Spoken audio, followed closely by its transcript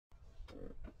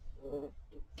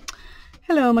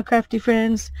Hello, my crafty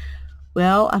friends.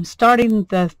 Well, I'm starting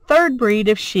the third breed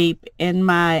of sheep in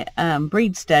my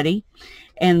breed study,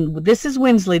 and this is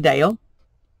Wensleydale.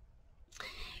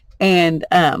 And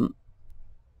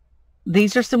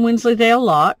these are some Wensleydale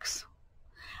locks.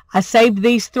 I saved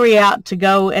these three out to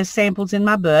go as samples in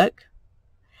my book.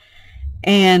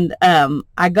 And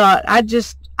I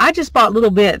just bought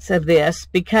little bits of this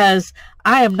because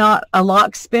I am not a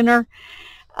lock spinner.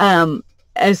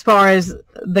 As far as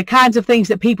the kinds of things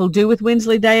that people do with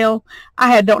Wensleydale,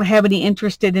 I don't have any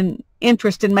interest in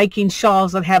making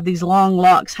shawls that have these long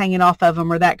locks hanging off of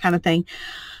them or that kind of thing.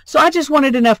 So I just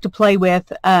wanted enough to play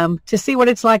with to see what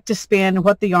it's like to spin,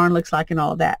 what the yarn looks like, and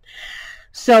all of that.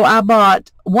 So I bought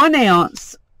 1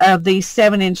 ounce of these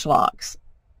 7-inch locks.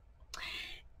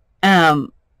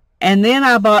 And then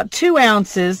I bought 2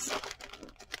 ounces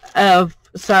of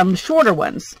some shorter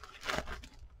ones.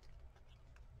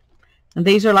 And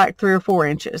these are like 3 or 4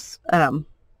 inches. And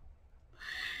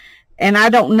I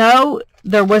don't know,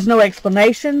 there was no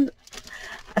explanation.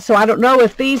 So I don't know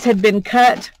if these had been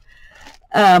cut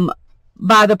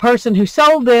by the person who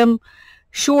sold them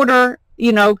shorter,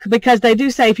 you know, because they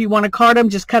do say if you want to card them,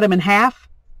 just cut them in half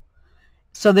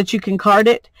so that you can card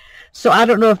it. So I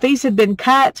don't know if these had been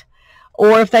cut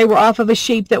or if they were off of a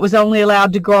sheep that was only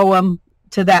allowed to grow them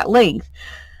to that length.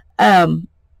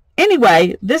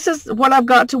 Anyway, this is what I've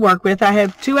got to work with. I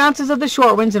have 2 ounces of the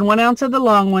short ones and 1 ounce of the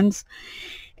long ones.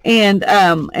 And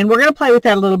we're going to play with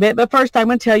that a little bit. But first, I'm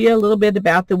going to tell you a little bit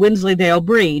about the Wensleydale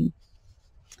breed.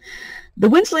 The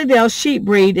Wensleydale sheep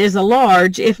breed is a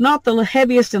large, if not the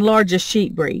heaviest and largest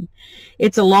sheep breed.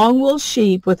 It's a long wool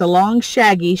sheep with a long,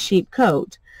 shaggy sheep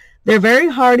coat. They're very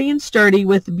hardy and sturdy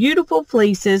with beautiful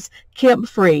fleeces,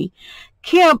 kemp-free.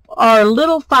 Kemp are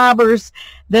little fibers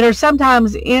that are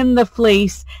sometimes in the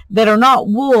fleece that are not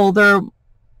wool.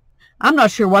 I'm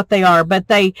not sure what they are, but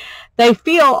they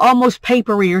feel almost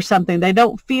papery or something. They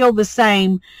don't feel the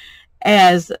same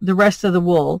as the rest of the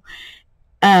wool.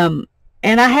 And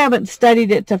I haven't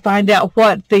studied it to find out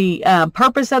what the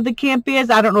purpose of the kemp is.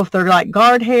 I don't know if they're like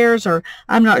guard hairs or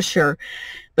I'm not sure.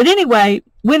 But anyway,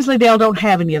 Wensleydale don't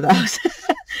have any of those.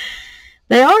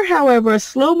 They are, however, a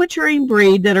slow-maturing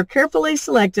breed that are carefully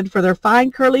selected for their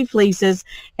fine curly fleeces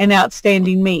and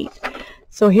outstanding meat.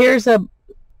 So here's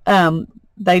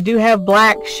they do have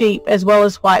black sheep as well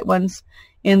as white ones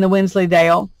in the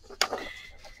Wensleydale.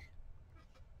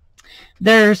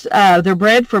 They're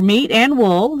bred for meat and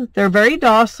wool. They're very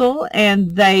docile,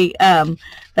 and they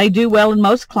do well in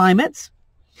most climates.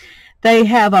 They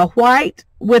have a white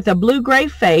with a blue-gray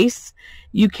face.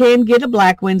 You can get a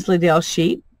black Wensleydale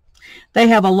sheep. They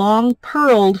have a long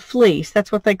purled fleece.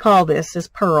 That's what they call this, is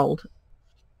purled.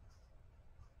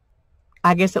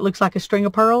 I guess it looks like a string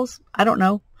of pearls. I don't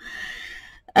know.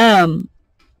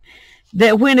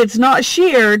 That when it's not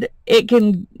sheared, it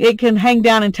can hang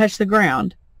down and touch the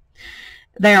ground.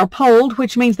 They are polled,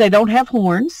 which means they don't have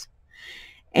horns.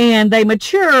 And they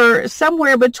mature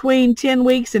somewhere between 10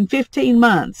 weeks and 15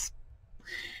 months.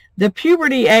 The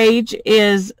puberty age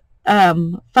is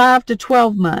 5 to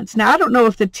 12 months. Now, I don't know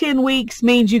if the 10 weeks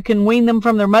means you can wean them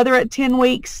from their mother at 10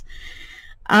 weeks.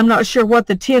 I'm not sure what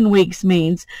the 10 weeks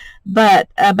means, but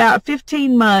about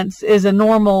 15 months is a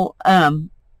normal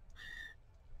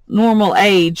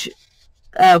age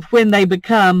of when they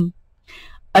become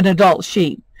an adult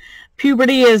sheep.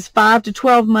 Puberty is 5 to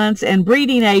 12 months, and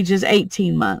breeding age is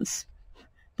 18 months.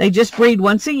 They just breed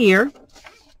once a year.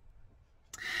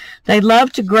 They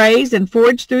love to graze and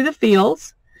forage through the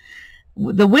fields.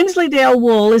 The Wensleydale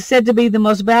wool is said to be the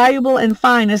most valuable and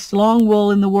finest long wool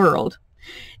in the world.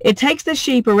 It takes the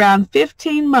sheep around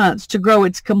 15 months to grow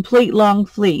its complete long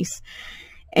fleece.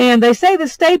 And they say the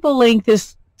staple length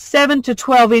is 7 to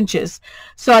 12 inches.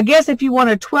 So I guess if you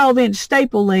want a 12-inch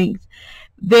staple length,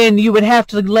 then you would have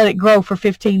to let it grow for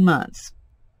 15 months.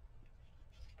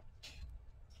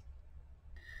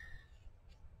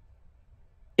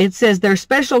 It says their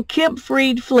special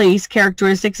kemp-freed fleece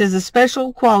characteristics is a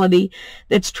special quality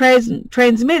that's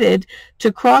transmitted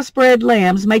to crossbred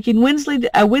lambs, making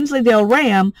a Wensleydale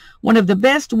ram one of the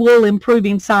best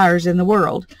wool-improving sires in the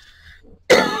world.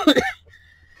 The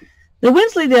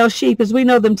Wensleydale sheep, as we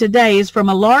know them today, is from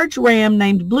a large ram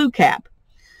named Blue Cap.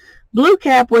 Blue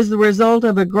Cap was the result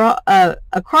of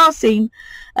a crossing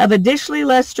of a Dishley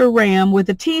Leicester ram with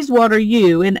a Teeswater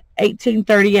ewe in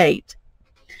 1838.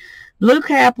 Blue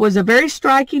Cap was a very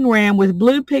striking ram with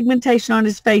blue pigmentation on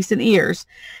his face and ears.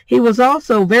 He was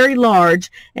also very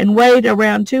large and weighed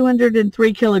around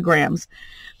 203 kilograms.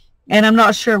 And I'm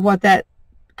not sure what that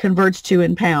converts to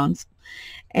in pounds.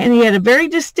 And he had a very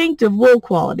distinctive wool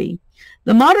quality.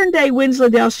 The modern-day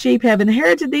Wensleydale sheep have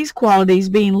inherited these qualities,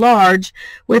 being large,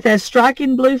 with a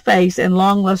striking blue face and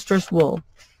long, lustrous wool.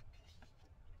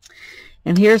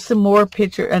 And here's some more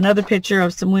another picture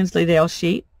of some Wensleydale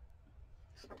sheep.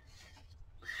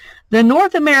 The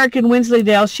North American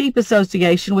Wensleydale Sheep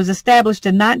Association was established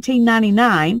in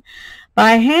 1999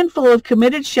 by a handful of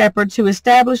committed shepherds who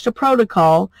established a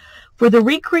protocol for the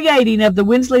recreating of the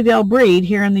Wensleydale breed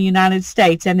here in the United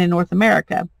States and in North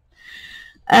America.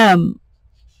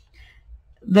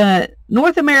 The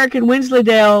North American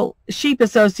Wensleydale Sheep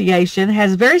Association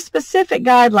has very specific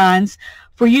guidelines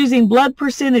for using blood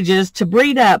percentages to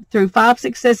breed up through 5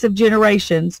 successive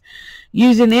generations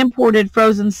using imported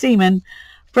frozen semen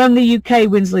from the UK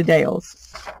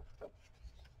Wensleydales.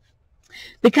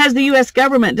 Because the U.S.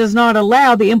 government does not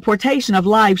allow the importation of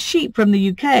live sheep from the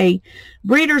UK,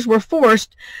 breeders were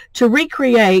forced to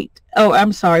create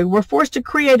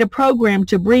a program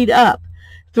to breed up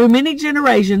through many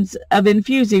generations of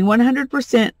infusing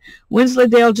 100%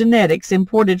 Wensleydale genetics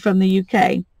imported from the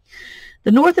UK.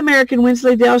 The North American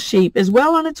Wensleydale sheep is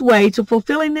well on its way to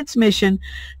fulfilling its mission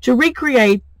to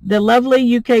recreate the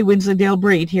lovely UK Wensleydale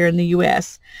breed here in the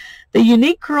U.S. The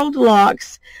unique curled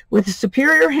locks with a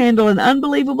superior handle and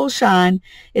unbelievable shine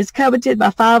is coveted by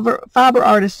fiber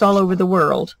artists all over the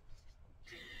world.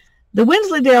 The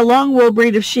Wensleydale long wool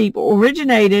breed of sheep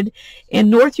originated in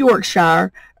North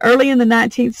Yorkshire early in the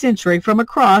 19th century from a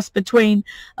cross between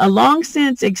a long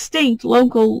since extinct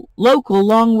local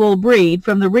long wool breed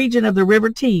from the region of the River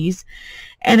Tees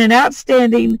and an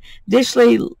outstanding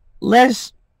Dishley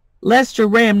Leicester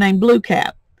ram named Blue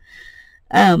Cap.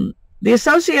 The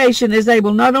association is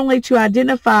able not only to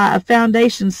identify a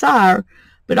foundation sire,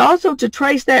 but also to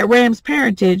trace that ram's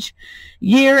parentage,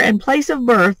 year and place of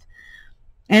birth,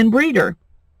 and breeder.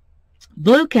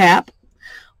 Blue Cap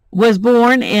was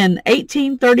born in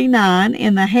 1839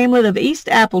 in the hamlet of East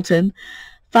Appleton,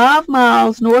 5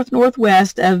 miles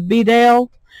northwest of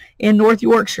Wensleydale in North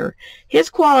Yorkshire. His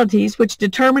qualities, which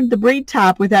determined the breed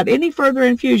type without any further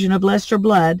infusion of Leicester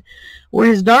blood, were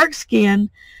his dark skin,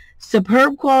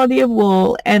 superb quality of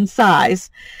wool, and size,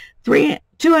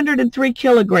 203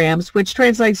 kilograms, which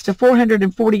translates to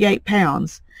 448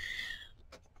 pounds,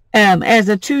 as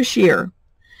a 2-shear,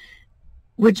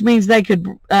 which means they could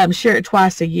shear it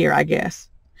twice a year, I guess.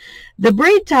 The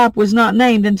breed type was not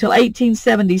named until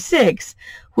 1876,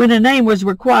 when a name was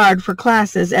required for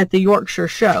classes at the Yorkshire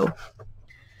Show.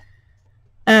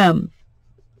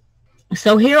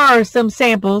 So here are some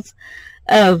samples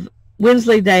of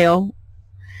Wensleydale.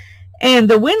 And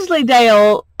the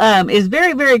Wensleydale is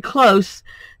very, very close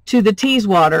to the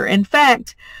Teeswater. In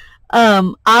fact,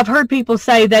 I've heard people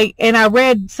say and I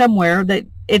read somewhere that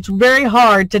it's very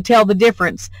hard to tell the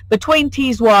difference between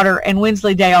Teeswater and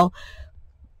Wensleydale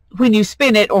when you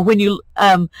spin it, or when you,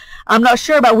 I'm not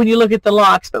sure about when you look at the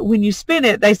locks, but when you spin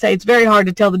it, they say it's very hard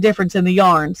to tell the difference in the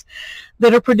yarns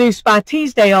that are produced by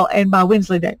Teesdale and by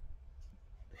Wensleydale.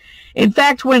 In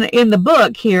fact, when in the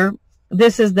book here,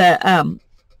 this is the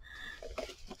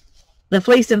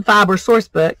Fleece and Fiber source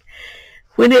book,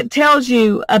 when it tells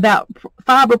you about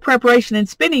fiber preparation and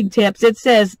spinning tips, it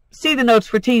says, see the notes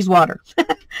for Teeswater.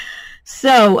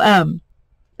 So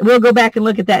we'll go back and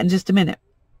look at that in just a minute.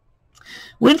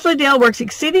 Wensleydale works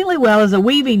exceedingly well as a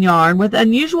weaving yarn with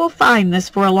unusual fineness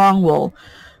for a long wool.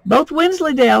 Both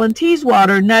Wensleydale and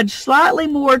Teeswater nudge slightly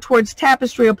more towards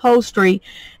tapestry upholstery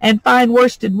and fine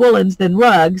worsted woolens than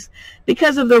rugs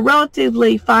because of the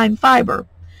relatively fine fiber.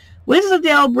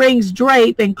 Wensleydale brings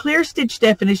drape and clear stitch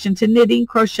definition to knitting,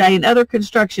 crochet, and other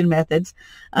construction methods,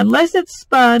 unless it's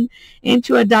spun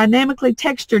into a dynamically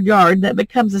textured yarn that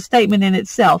becomes a statement in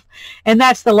itself. And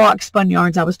that's the lock spun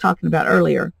yarns I was talking about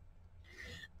earlier.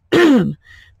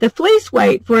 The fleece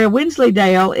weight for a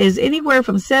Wensleydale is anywhere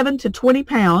from 7 to 20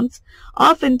 pounds,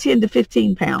 often 10 to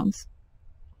 15 pounds.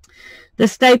 The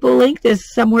staple length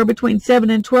is somewhere between 7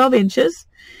 and 12 inches.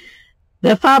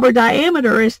 The fiber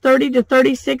diameter is 30 to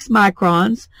 36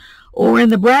 microns, or in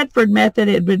the Bradford method,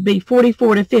 it would be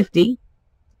 44 to 50.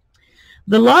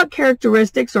 The lock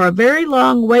characteristics are very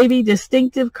long, wavy,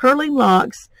 distinctive, curling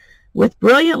locks with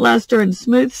brilliant luster and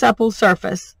smooth, supple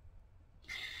surface.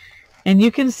 And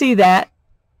you can see that.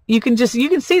 You can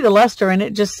see the luster in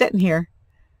it just sitting here.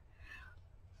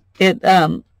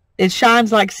 It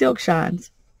shines like silk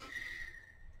shines.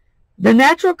 The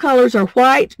natural colors are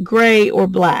white, gray, or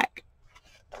black.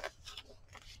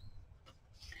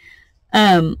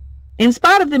 In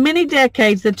spite of the many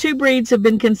decades the two breeds have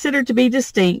been considered to be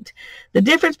distinct, the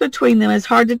difference between them is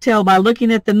hard to tell by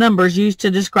looking at the numbers used to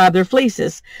describe their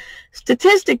fleeces.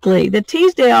 Statistically, the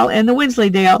Teesdale and the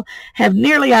Wensleydale have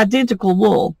nearly identical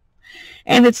wool.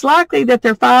 and it's likely that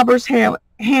their fibers handle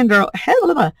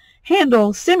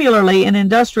similarly in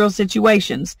industrial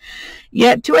situations.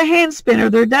 Yet to a hand spinner,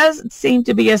 there does seem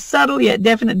to be a subtle yet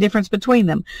definite difference between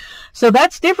them. So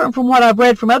that's different from what I've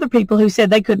read from other people who said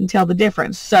they couldn't tell the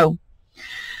difference. So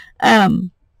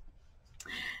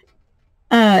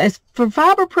as for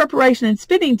fiber preparation and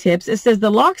spinning tips, it says the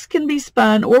locks can be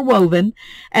spun or woven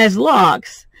as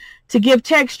locks to give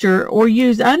texture, or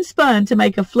use unspun to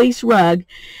make a fleece rug.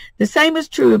 The same is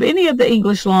true of any of the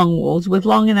English long wools with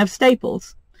long enough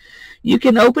staples. You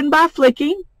can open by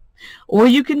flicking, or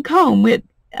you can comb it,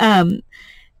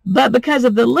 but because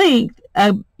of the length,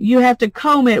 you have to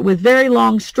comb it with very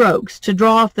long strokes to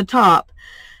draw off the top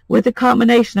with a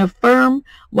combination of firm,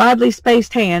 widely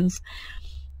spaced hands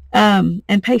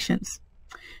and patience.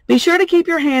 Be sure to keep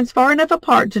your hands far enough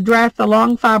apart to draft the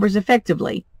long fibers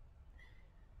effectively.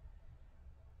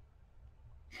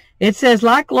 It says,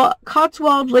 like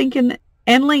Cotswold, Lincoln,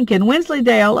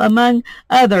 Wensleydale, among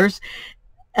others,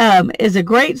 is a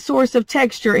great source of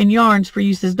texture in yarns for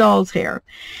use as doll's hair.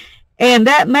 And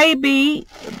that may be,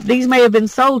 these may have been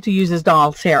sold to use as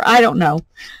doll's hair. I don't know.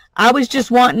 I was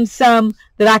just wanting some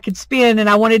that I could spin, and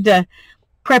I wanted to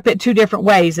prep it 2 different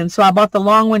ways. And so I bought the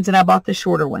long ones and I bought the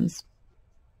shorter ones.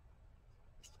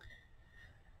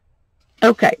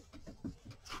 Okay.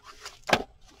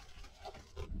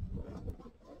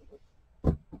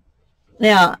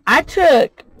 Now, I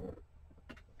took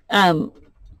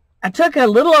a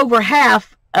little over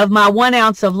half of my 1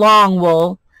 ounce of long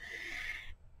wool,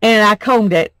 and I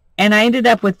combed it, and I ended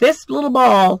up with this little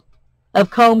ball of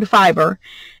combed fiber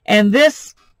and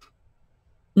this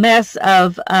mess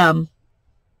of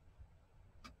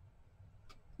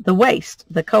the waste,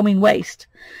 the combing waste.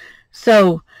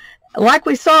 So, like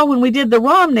we saw when we did the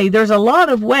Romney, there's a lot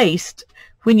of waste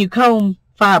when you comb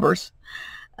fibers.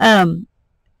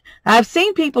 I've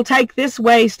seen people take this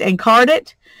waste and card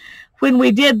it. When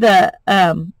we did the,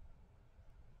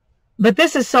 but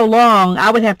this is so long,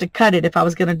 I would have to cut it if I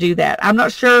was going to do that. I'm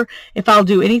not sure if I'll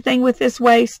do anything with this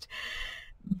waste,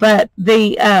 but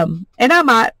and I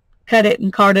might cut it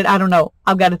and card it. I don't know.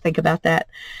 I've got to think about that.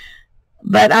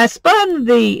 But I spun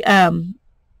the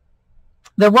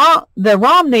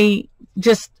Romney,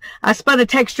 I spun a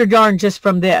textured yarn just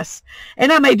from this.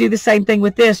 And I may do the same thing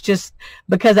with this, just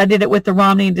because I did it with the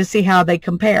Romney and to see how they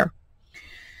compare.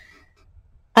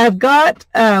 I've got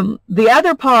the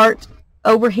other part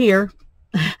over here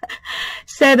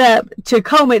set up to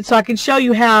comb it so I can show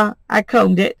you how I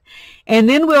combed it. And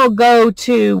then we'll go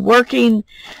to working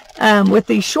with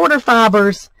these shorter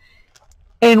fibers,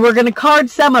 and we're going to card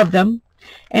some of them.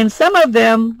 And some of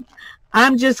them,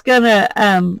 I'm just going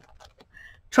to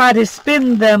try to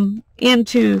spin them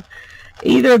into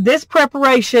either this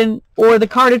preparation or the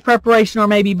carded preparation, or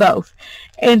maybe both,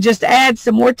 and just add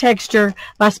some more texture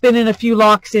by spinning a few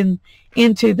locks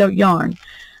into the yarn.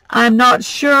 I'm not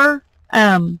sure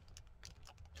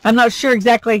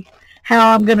exactly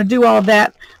how I'm going to do all of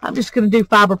that. I'm just going to do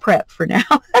fiber prep for now.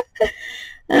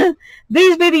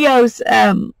 These videos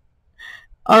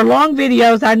are long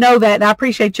videos. I know that, and I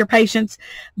appreciate your patience,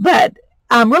 but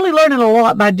I'm really learning a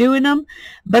lot by doing them.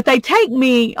 But they take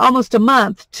me almost a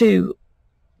month to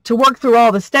work through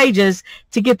all the stages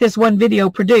to get this one video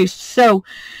produced. So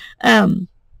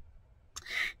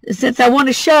since I want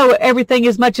to show everything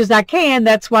as much as I can,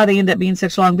 that's why they end up being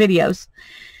such long videos.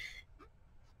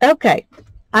 Okay,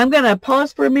 I'm going to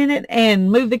pause for a minute and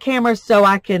move the camera so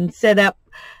I can set up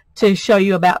to show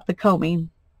you about the combing.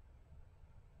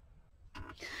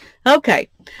 Okay,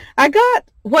 I got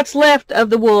what's left of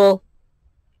the wool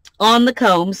on the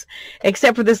combs,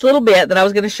 except for this little bit that I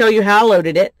was going to show you how I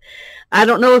loaded it. I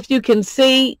don't know if you can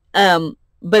see,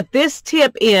 but this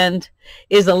tip end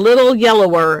is a little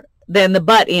yellower than the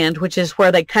butt end, which is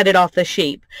where they cut it off the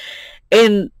sheep.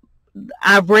 And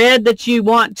I've read that you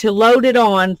want to load it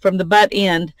on from the butt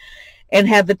end and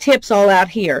have the tips all out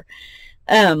here.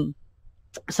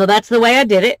 So that's the way I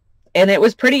did it. And it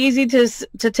was pretty easy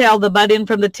to tell the butt end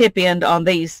from the tip end on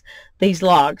these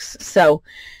logs. So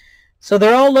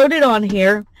they're all loaded on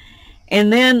here.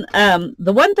 And then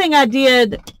the one thing I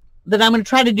did that I'm going to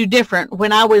try to do different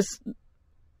when I was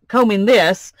combing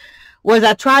this was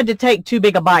I tried to take too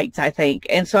big a bites, I think.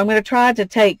 And so I'm going to try to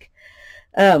take,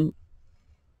 do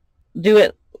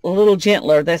it a little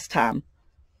gentler this time.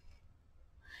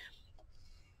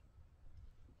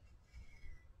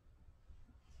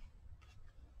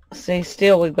 See,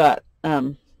 still we've got,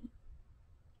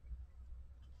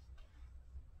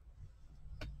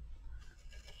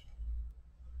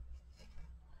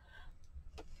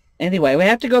 anyway, we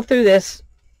have to go through this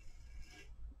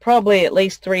probably at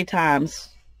least 3 times.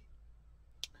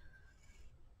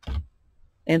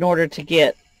 in order to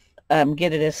get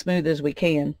it as smooth as we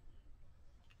can.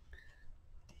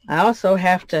 I also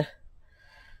have to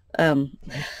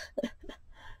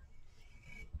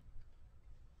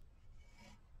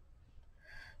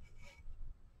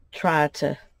try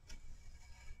to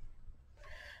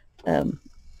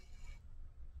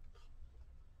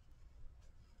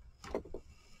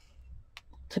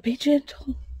be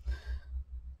gentle,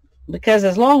 because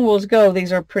as long wools go,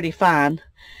 these are pretty fine,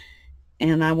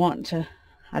 and I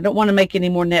don't want to make any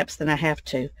more neps than I have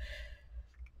to.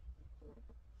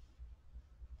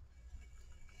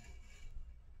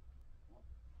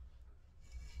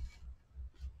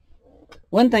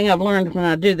 One thing I've learned when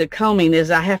I do the combing is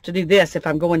I have to do this if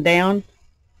I'm going down,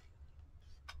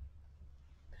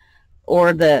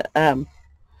 or the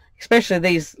especially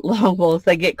these long wools,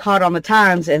 they get caught on the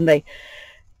tines and they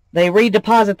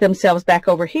redeposit themselves back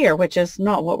over here, which is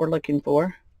not what we're looking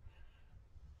for.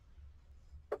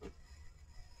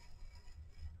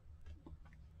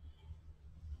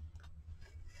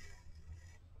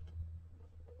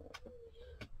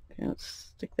 Okay,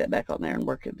 let's stick that back on there and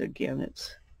work it again.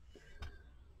 It's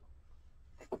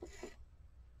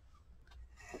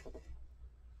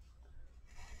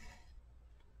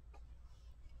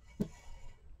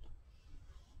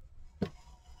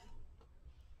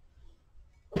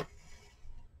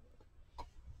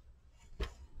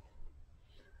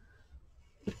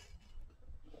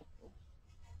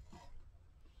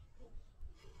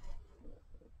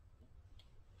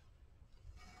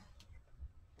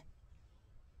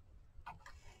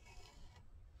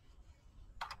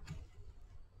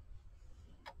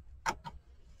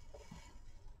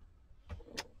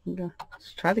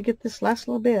let's try to get this last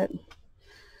little bit.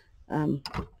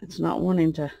 It's not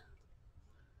wanting to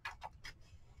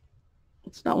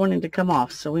come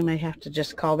off, so we may have to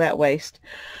just call that waste.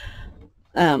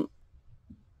 So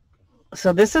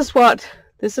this is what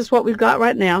we've got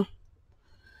right now.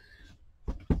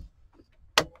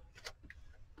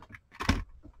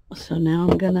 So now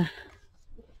I'm gonna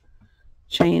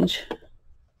change.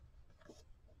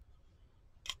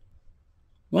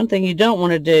 One thing you don't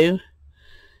want to do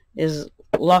is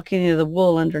lock any of the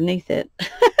wool underneath it,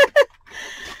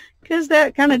 because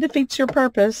that kind of defeats your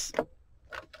purpose.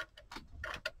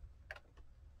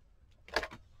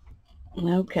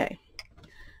 Okay,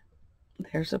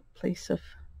 there's a piece of,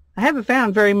 I haven't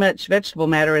found very much vegetable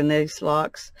matter in these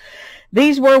locks.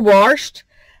 These were washed.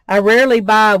 I rarely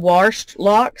buy washed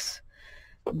locks,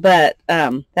 but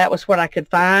that was what I could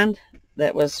find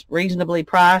that was reasonably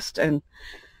priced, and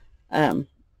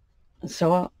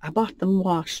so I bought them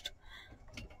washed.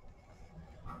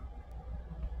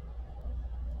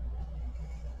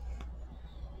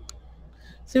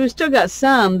 So we still got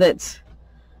some that's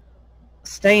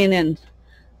staying in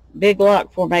big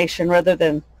lock formation rather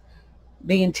than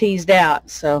being teased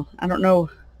out. So I don't know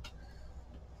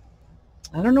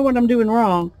what I'm doing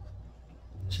wrong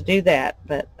to do that,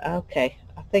 but okay.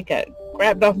 I think I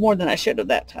grabbed off more than I should have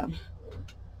that time.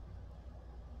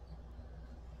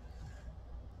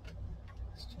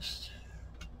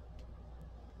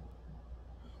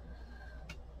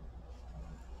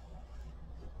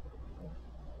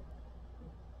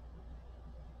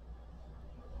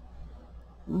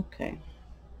 Okay.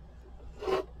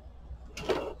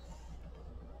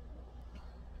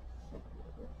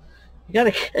 You got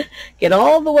to get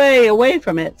all the way away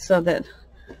from it so that,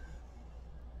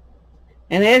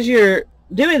 and as you're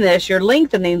doing this, you're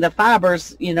lengthening the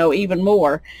fibers, you know, even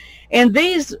more. And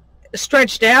these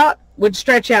stretched out would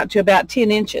stretch out to about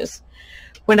 10 inches.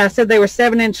 When I said they were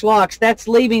 7-inch locks, that's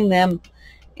leaving them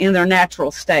in their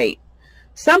natural state.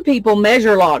 Some people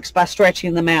measure locks by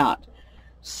stretching them out.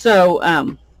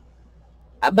 So,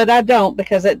 but I don't,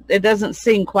 because it doesn't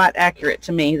seem quite accurate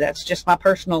to me. That's just my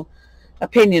personal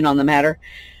opinion on the matter.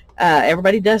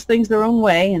 Everybody does things their own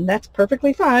way, and that's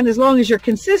perfectly fine. As long as you're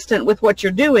consistent with what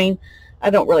you're doing,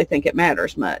 I don't really think it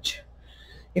matters much.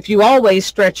 If you always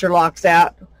stretch your locks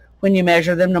out when you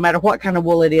measure them, no matter what kind of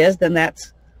wool it is, then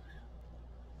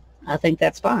I think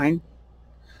that's fine.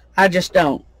 I just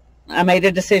don't. I made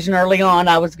a decision early on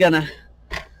I wasn't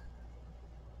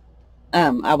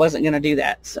gonna do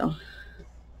that, so.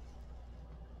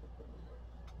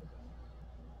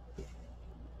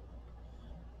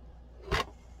 Okay,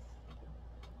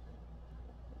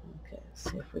 let's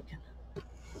see if we can.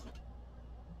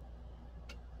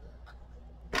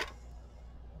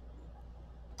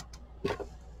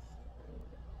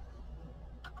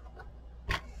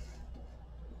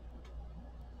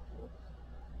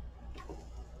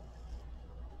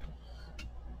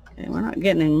 Okay, we're not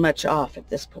getting much off at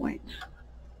this point,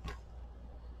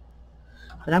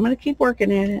 but I'm going to keep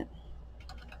working at it.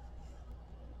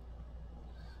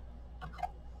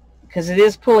 because it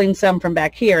is pulling some from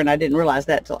back here, and I didn't realize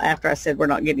that till after I said we're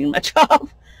not getting much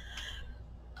off.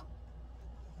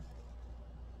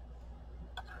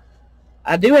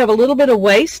 I do have a little bit of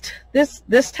waste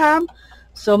this time,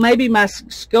 so maybe my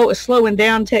slowing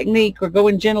down technique or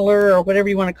going gentler or whatever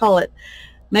you want to call it,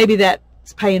 maybe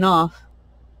that's paying off.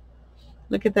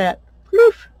 Look at that.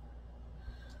 Poof.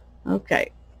 Okay,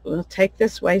 we'll take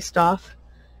this waste off,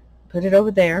 put it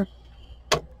over there,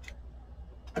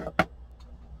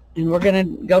 and we're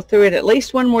going to go through it at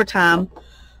least one more time.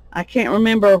 I can't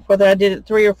remember whether I did it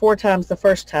 3 or 4 times the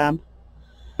first time.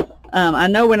 I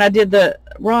know when I did the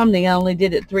Romney, I only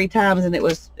did it 3 times, and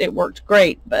it worked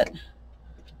great, but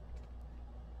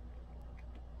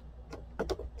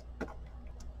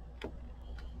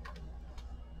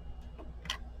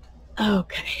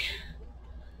okay.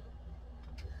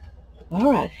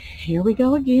 All right, here we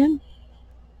go again.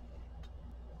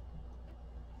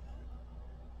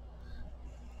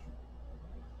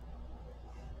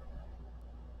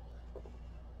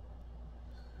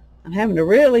 I'm having to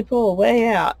really pull way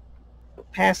out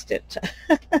past it.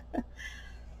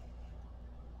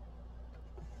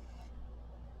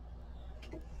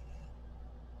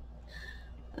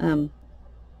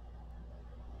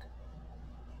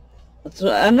 It's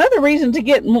another reason to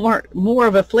get more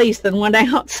of a fleece than 1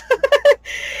 ounce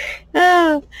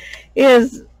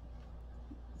is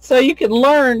so you can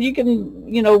learn. You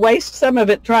can, you know, waste some of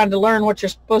it trying to learn what you're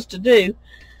supposed to do.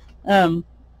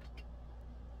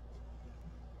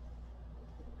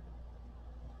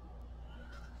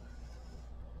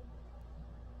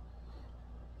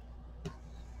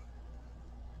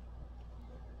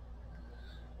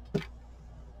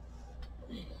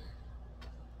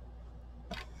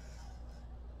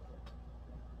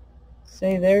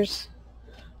 See, there's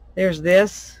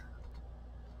this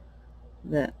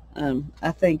that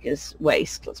I think is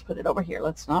waste. Let's put it over here.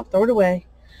 Let's not throw it away.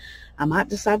 I might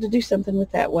decide to do something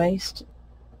with that waste.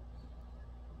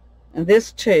 And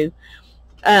this too.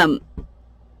 I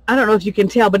don't know if you can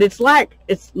tell, but it's like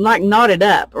knotted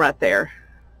up right there.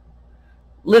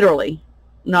 Literally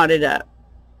knotted up.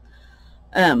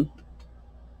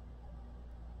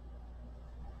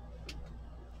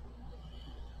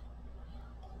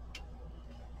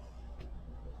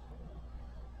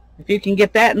 If you can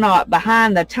get that knot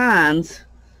behind the tines,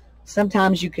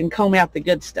 sometimes you can comb out the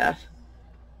good stuff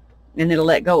and it'll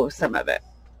let go of some of it.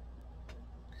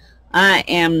 I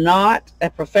am not a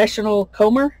professional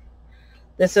comber.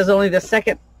 This is only the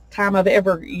 2nd time I've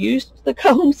ever used the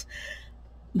combs.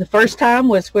 The first time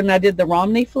was when I did the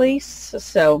Romney fleece.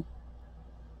 So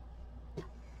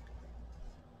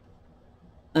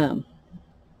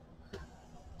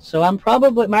I'm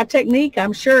probably, my technique,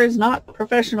 I'm sure, is not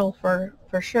professional for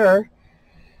sure,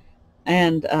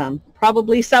 and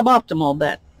probably suboptimal,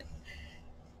 but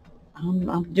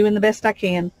I'm doing the best I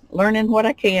can, learning what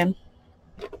I can.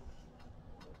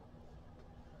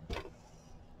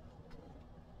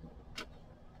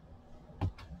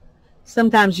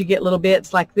 Sometimes you get little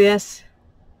bits like this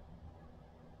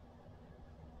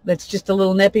that's just a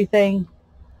little nippy thing,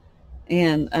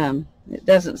 and it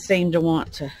doesn't seem to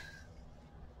want to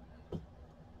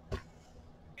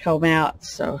comb out,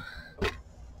 so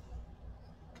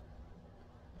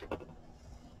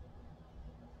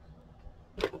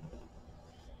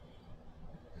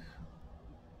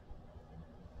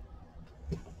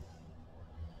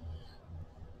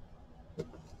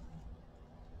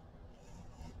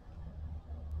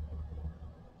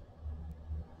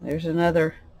there's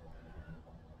another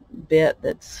bit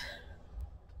that's,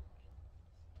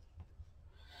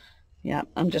 yeah,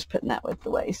 I'm just putting that with the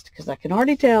waist because I can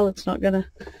already tell it's not gonna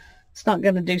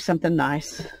do something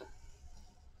nice.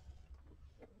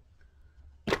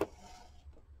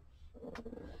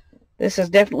 This is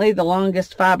definitely the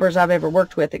longest fibers I've ever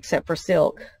worked with, except for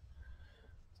silk.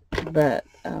 But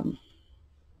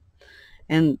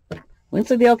and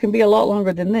Wensleydale can be a lot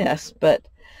longer than this, but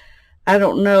I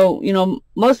don't know, you know,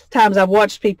 most times I've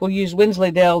watched people use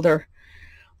Wensleydale,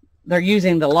 they're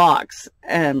using the locks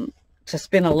to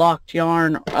spin a locked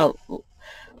yarn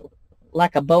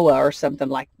like a boa or something,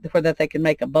 like where that they can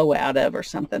make a boa out of or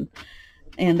something.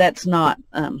 And that's not,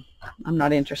 I'm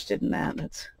not interested in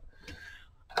that.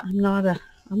 I'm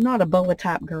not a boa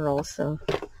type girl, so.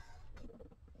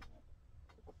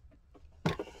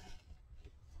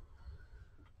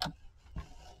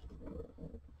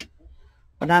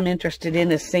 What I'm interested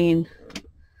in is seeing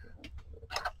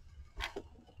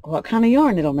what kind of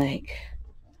yarn it'll make.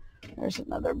 There's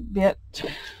another bit.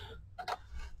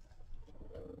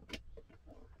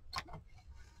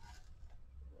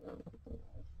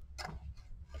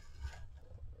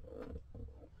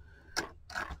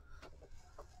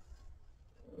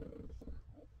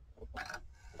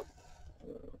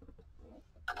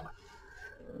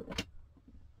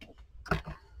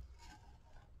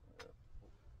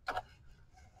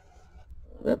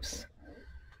 Whoops.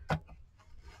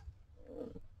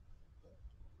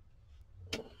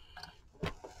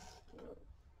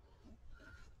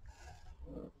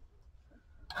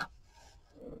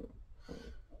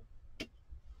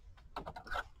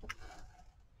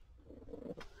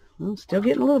 I'm still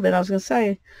getting a little bit. I was going to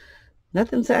say,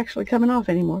 nothing's actually coming off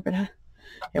anymore, but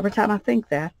every time I think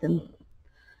that, then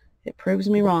it proves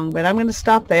me wrong. But I'm going to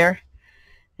stop there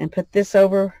and put this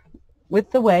over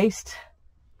with the waist.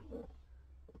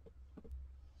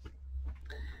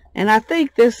 And I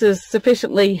think this is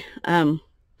sufficiently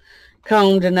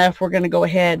combed enough. We're going to go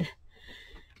ahead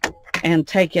and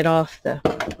take it off the...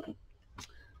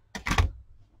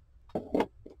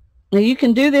 Now you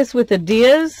can do this with a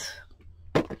Diz.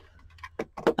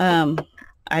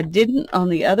 I didn't on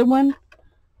the other one,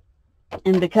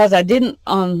 and because I didn't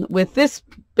on with this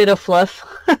bit of fluff,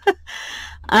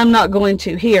 I'm not going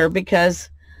to here because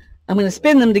I'm going to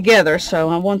spin them together, so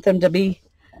I want them to be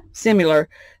similar.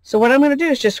 So what I'm going to do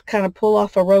is just kind of pull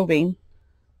off a roving.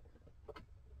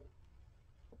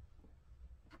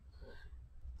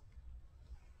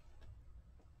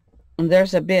 And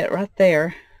there's a bit right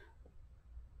there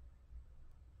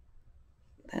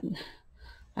that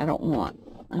I don't want.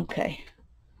 Okay.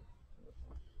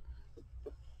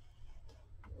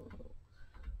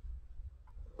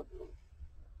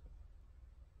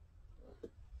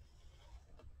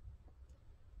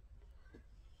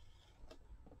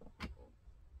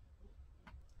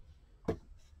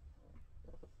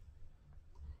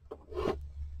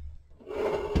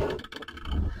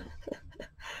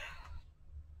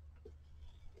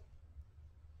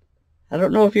 I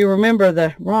don't know if you remember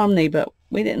the Romney, but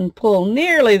we didn't pull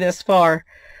nearly this far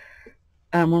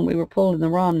when we were pulling the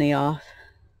Romney off.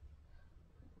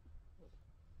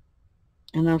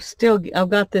 And I've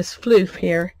got this floof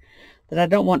here that I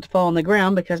don't want to fall on the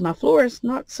ground because my floor is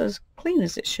not so clean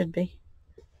as it should be.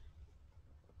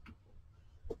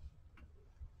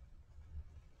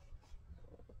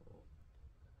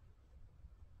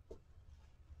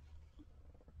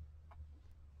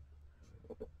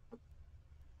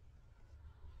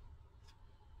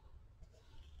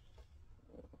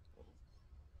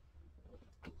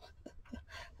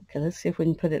 Okay, let's see if we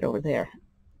can put it over there.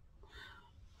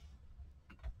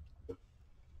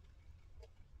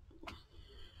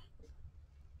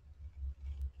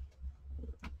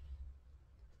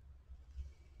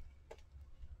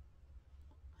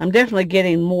 I'm definitely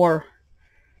getting more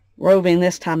roving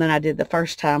this time than I did the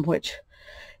first time, which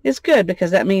is good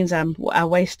because that means I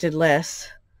wasted less.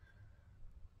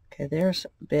 Okay, there's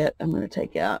a bit I'm going to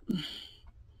take out.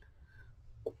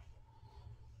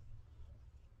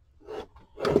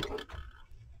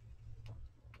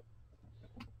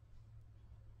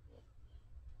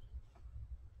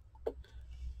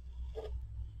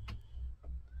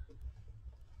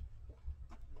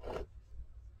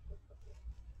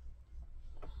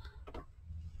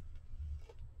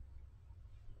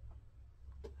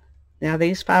 Now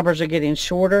these fibers are getting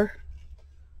shorter,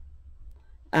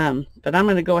 but I'm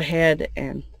going to go ahead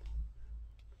and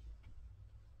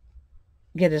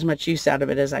get as much use out of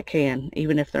it as I can,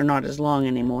 even if they're not as long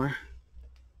anymore.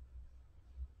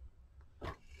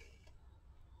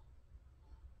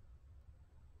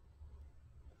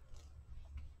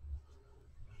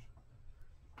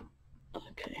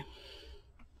 Okay.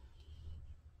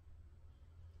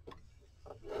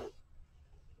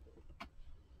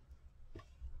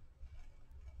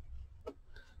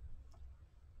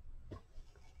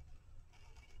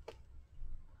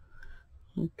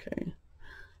 Okay.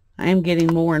 I am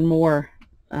getting more and more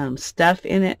stuff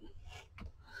in it,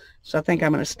 so I think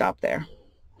I'm going to stop there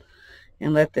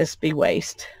and let this be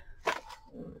waste.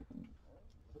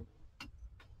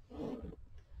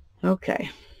 Okay.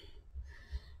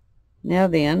 Now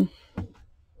then,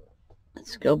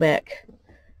 let's go back.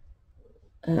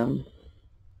 We'll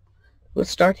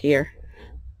start here.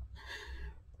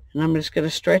 And I'm just going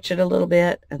to stretch it a little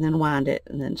bit and then wind it,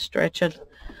 and then stretch it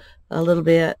a little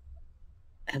bit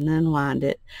and then wind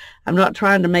it. I'm not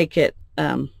trying to make it,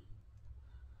 I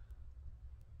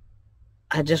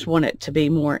just want it to be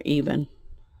more even.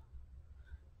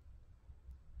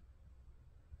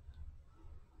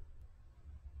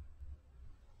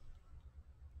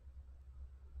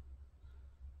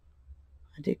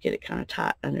 I did get it kind of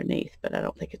tight underneath, but I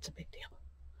don't think it's a big deal.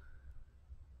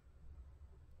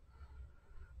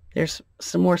 There's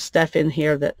some more stuff in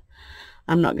here that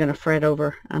I'm not going to fret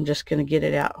over. I'm just going to get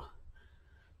it out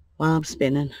while I'm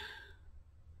spinning.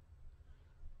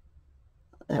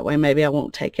 That way maybe I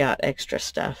won't take out extra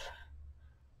stuff.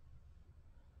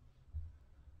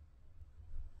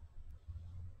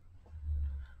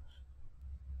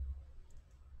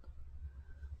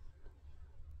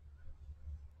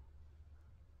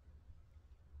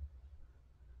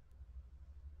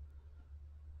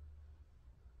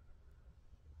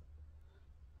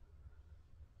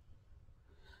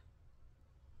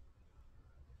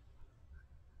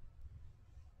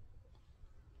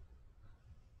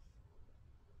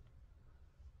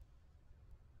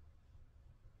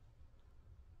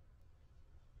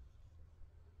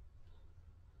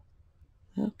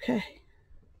 Okay.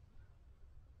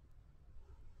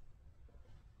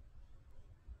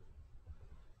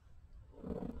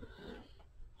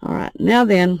 All right, now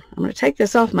then, I'm going to take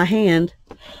this off my hand,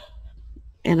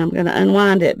 and I'm going to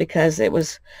unwind it because it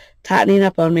was tightening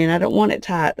up on me, and I don't want it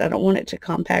tight. I don't want it to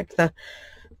compact the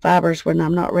fibers when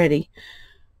I'm not ready.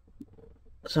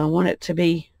 So I want it to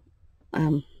be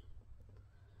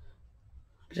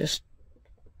just,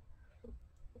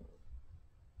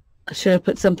 I should have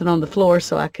put something on the floor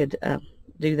so I could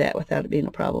do that without it being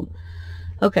a problem.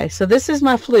 Okay, so this is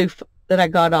my floof that I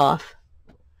got off.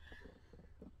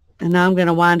 And now I'm going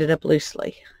to wind it up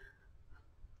loosely.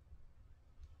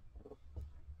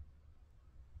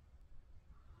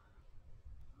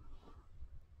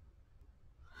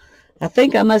 I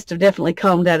think I must have definitely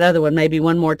combed that other one maybe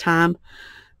one more time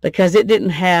because it didn't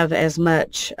have as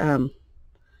much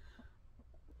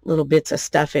little bits of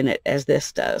stuff in it as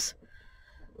this does.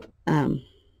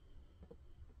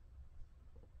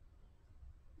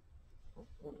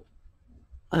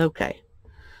 Okay.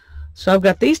 So I've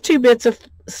got these two bits of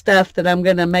stuff that I'm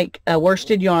going to make a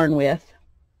worsted yarn with.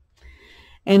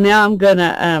 And now I'm going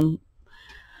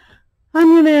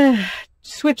to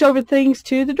switch over things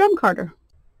to the drum carder.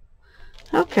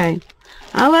 Okay.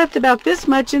 I left about this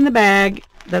much in the bag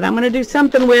that I'm going to do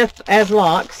something with as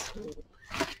locks.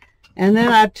 And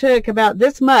then I took about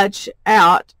this much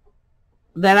out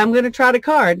that I'm going to try to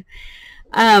card.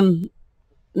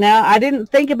 Now, I didn't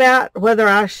think about whether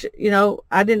I should,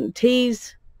 I didn't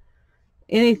tease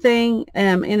anything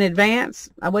in advance.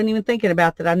 I wasn't even thinking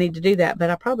about that I need to do that, but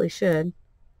I probably should.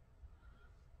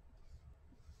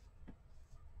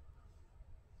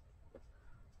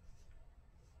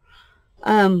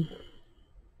 I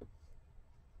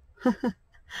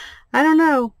don't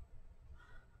know.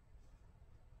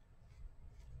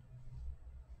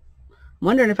 I'm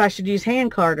wondering if I should use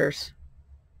hand carders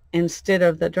instead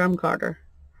of the drum carder.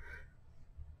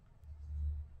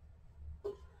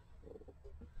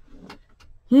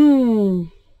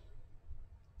 I'm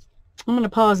going to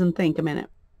pause and think a minute.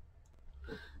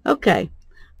 Okay.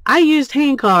 I used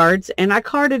hand cards, and I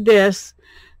carded this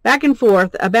back and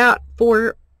forth about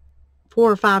four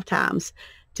or five times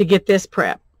to get this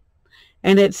prep.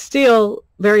 And it's still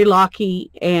very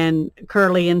locky and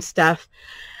curly and stuff.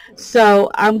 So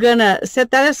I'm going to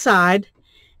set that aside,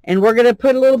 and we're going to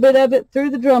put a little bit of it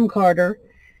through the drum carder,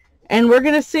 and we're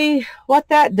going to see what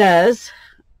that does.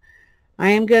 I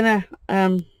am going to,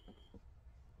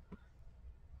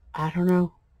 I don't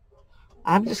know.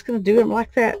 I'm just going to do it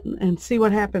like that and see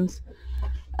what happens.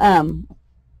 I'm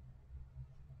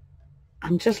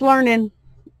just learning.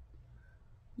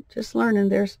 Just learning.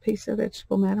 There's a piece of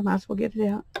vegetable matter. Might as well get it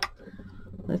out.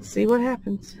 Let's see what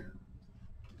happens.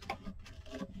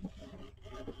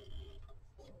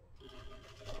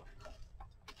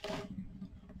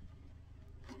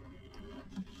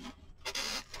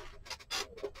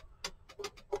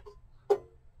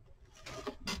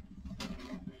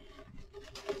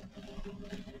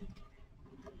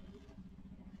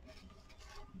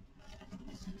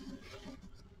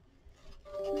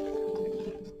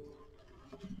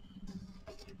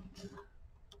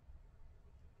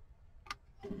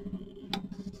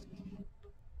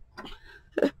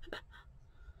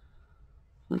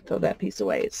 I'll throw that piece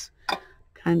away. It's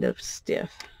kind of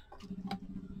stiff.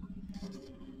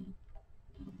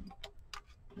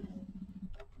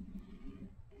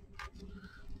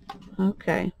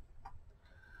 Okay.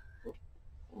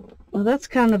 Well, that's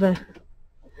kind of a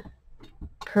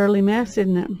curly mess,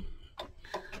 isn't it?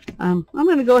 I'm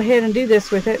going to go ahead and do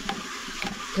this with it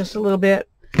just a little bit.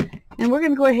 And we're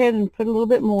going to go ahead and put a little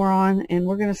bit more on, and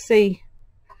we're going to see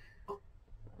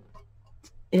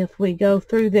if we go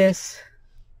through this,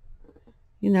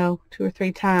 2 or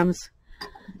 3 times.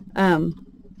 I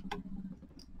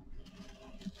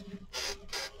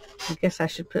guess I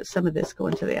should put some of this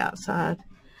going to the outside.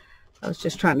 I was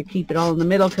just trying to keep it all in the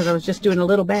middle because I was just doing a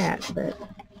little batch, but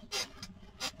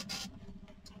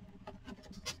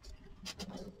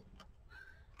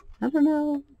I don't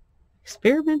know.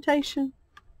 Experimentation.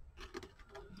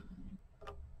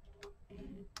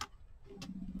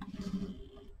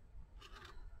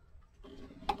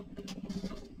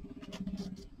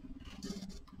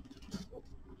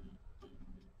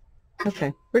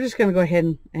 Okay, we're just going to go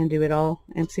ahead and do it all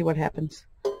and see what happens.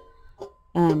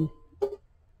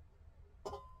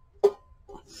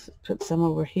 Let's put some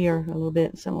over here a little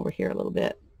bit, some over here a little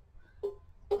bit.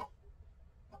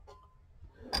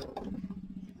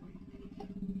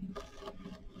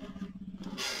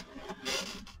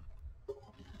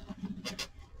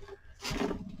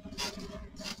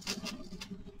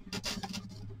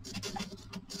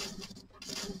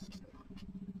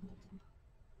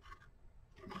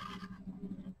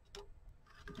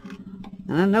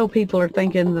 And I know people are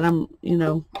thinking that I'm, you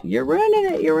know, you're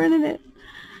ruining it, you're ruining it.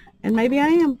 And maybe I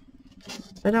am.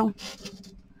 But I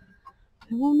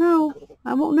won't know.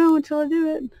 I won't know until I do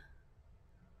it.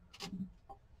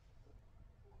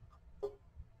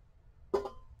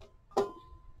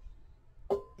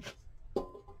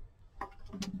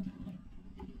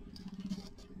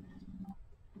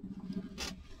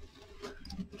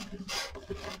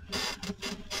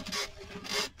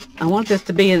 I want this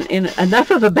to be in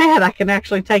enough of a bat I can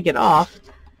actually take it off.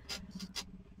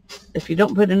 If you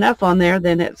don't put enough on there,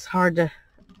 then it's hard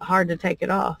to take it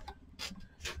off.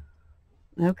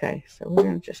 Okay, so we're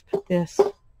going to just put this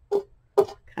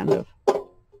kind of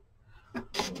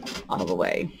all the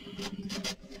way.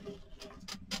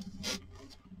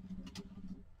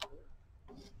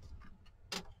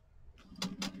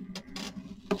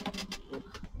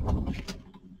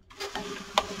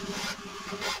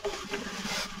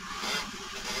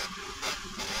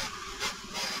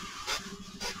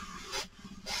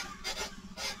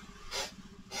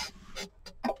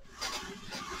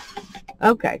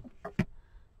 Okay,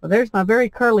 well, there's my very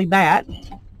curly bat.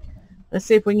 Let's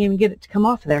see if we can even get it to come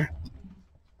off there.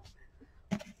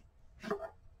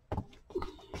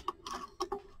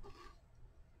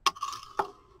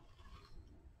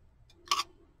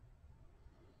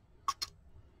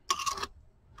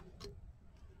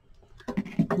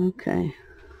 Okay.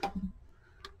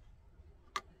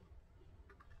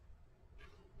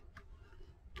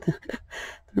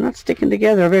 They're not sticking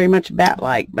together very much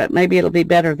bat-like, but maybe it'll be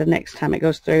better the next time it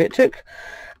goes through. It took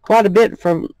quite a bit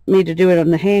for me to do it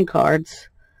on the hand cards.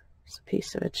 It's a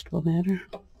piece of vegetable matter.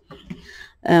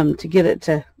 To get it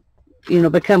to, you know,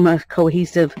 become a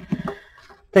cohesive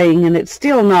thing. And it's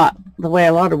still not the way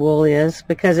a lot of wool is,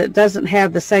 because it doesn't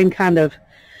have the same kind of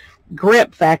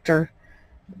grip factor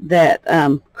that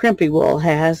crimpy wool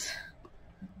has.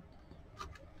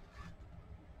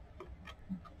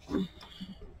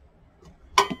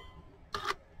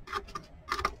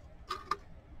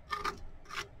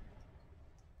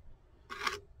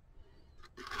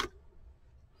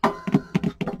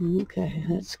 Okay,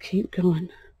 let's keep going.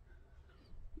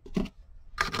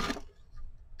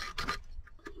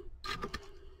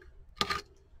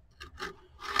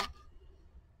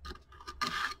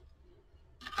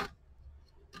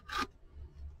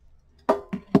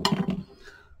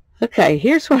 Okay,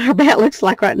 here's what our bat looks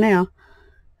like right now.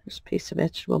 There's a piece of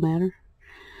vegetable matter.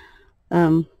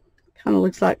 Kind of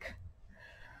looks like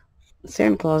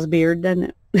Santa Claus beard,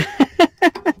 doesn't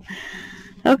it?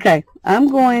 Okay, I'm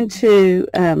going to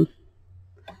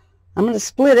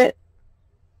split it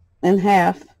in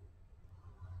half,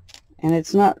 and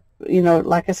it's not, you know,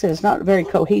 like I said, it's not very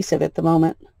cohesive at the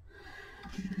moment.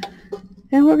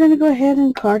 And we're going to go ahead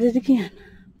and card it again.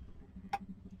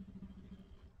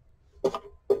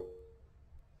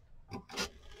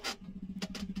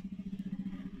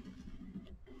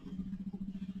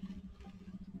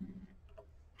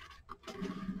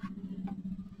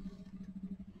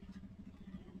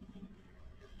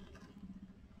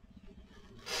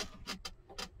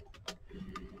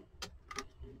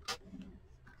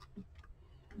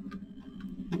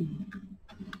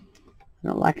 I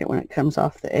don't like it when it comes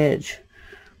off the edge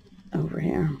over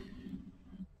here.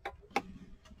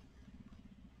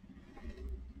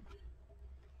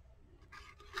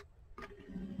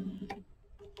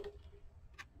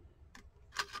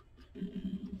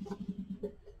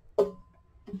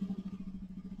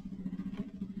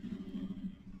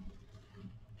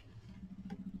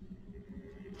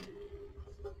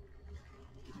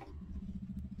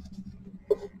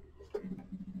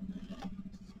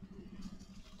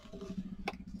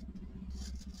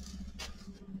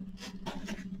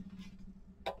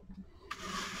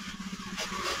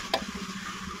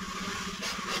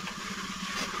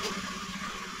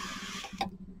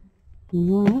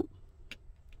 All right.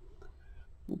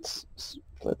 Let's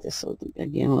split this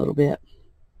again a little bit.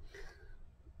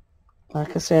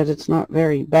 Like I said, it's not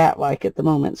very bat-like at the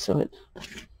moment, so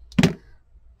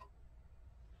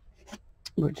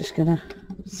we're just gonna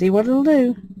see what it'll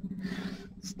do.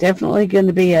 It's definitely going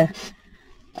to be a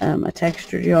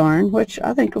textured yarn, which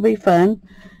I think will be fun.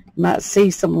 You might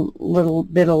see some little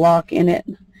bit of lock in it,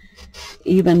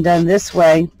 even done this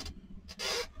way,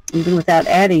 even without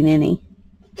adding any.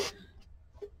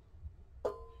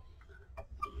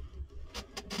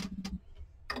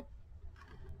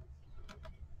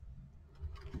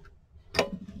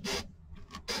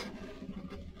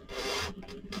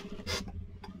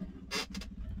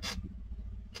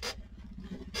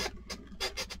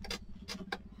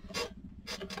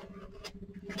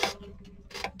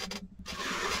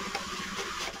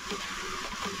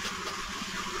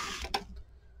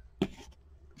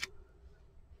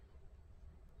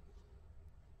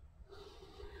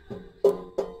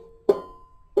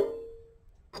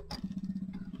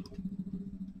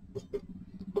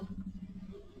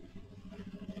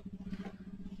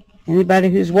 Anybody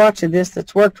who's watching this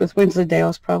that's worked with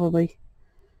Wensleydale's probably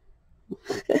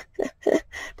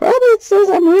it says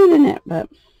I'm ruining it, but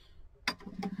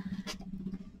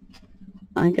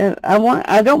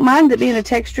I don't mind it being a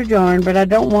textured yarn, but I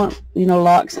don't want, you know,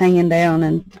 locks hanging down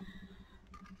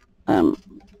and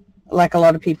like a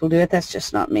lot of people do it. That's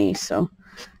just not me. So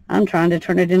I'm trying to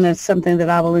turn it into something that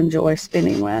I will enjoy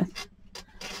spinning with.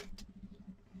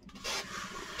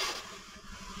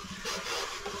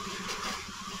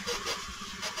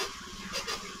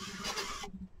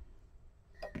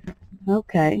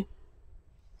 Okay.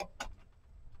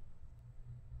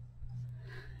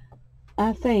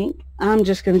 I think I'm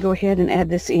just going to go ahead and add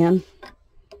this in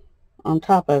on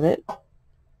top of it.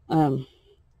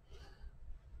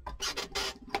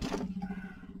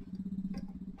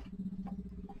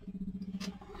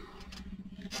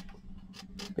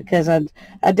 Because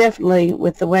I definitely,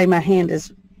 with the way my hand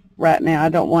is right now, I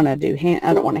don't want to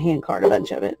hand card a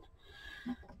bunch of it.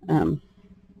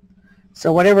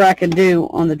 So whatever I can do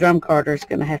on the drum carder is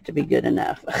going to have to be good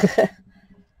enough.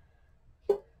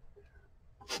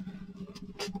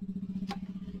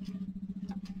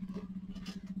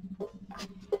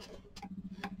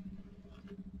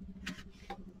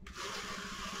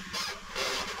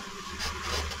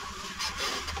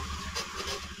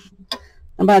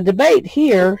 And my debate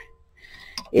here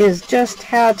is just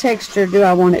how textured do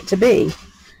I want it to be.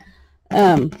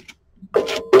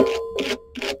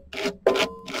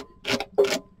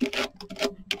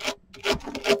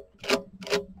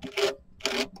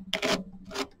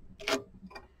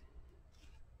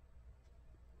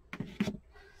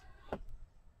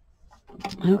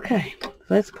 Okay,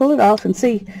 let's pull it off and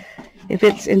see if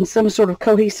it's in some sort of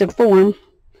cohesive form.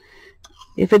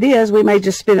 If it is, we may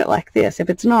just spin it like this. If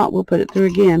it's not, we'll put it through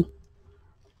again.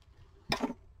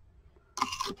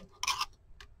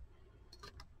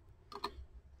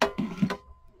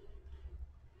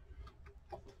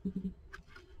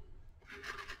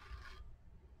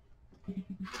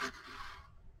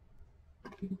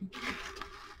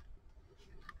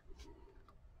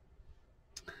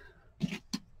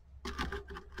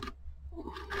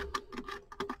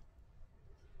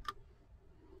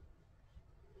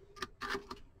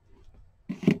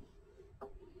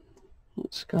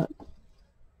 It's got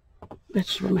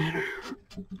vegetable matter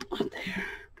on there.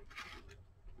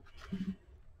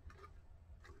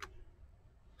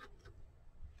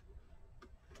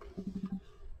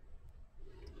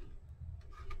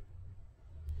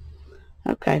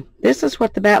 Okay, this is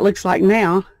what the bat looks like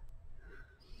now.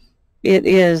 It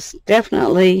is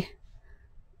definitely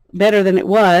better than it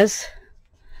was.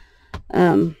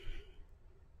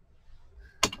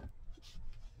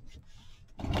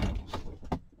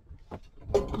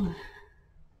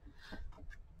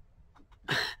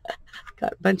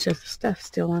 Got a bunch of stuff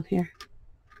still on here.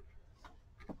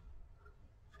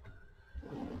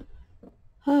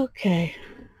 Okay.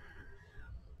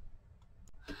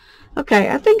 Okay,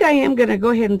 I think I am going to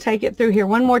go ahead and take it through here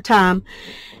one more time.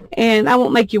 And I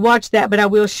won't make you watch that, but I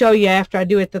will show you after I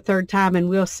do it the third time, and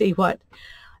we'll see what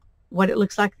it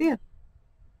looks like then.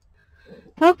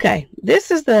 Okay, this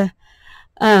is the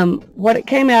what it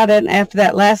came out in after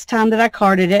that last time that I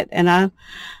carded it, and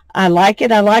I like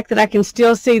it. I like that I can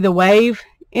still see the wave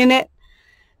in it.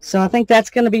 So I think that's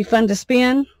going to be fun to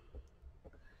spin.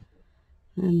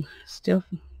 And still,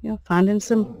 you know, finding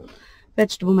some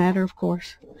vegetable matter, of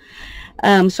course.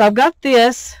 So I've got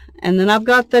this, and then I've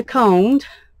got the combed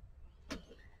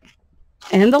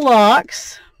and the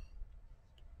locks.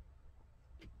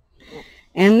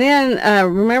 And then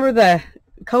remember the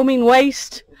combing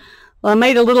waist? Well, I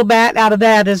made a little bat out of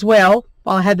that as well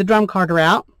while I had the drum carder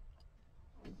out.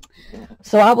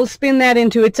 So I will spin that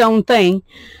into its own thing.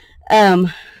 So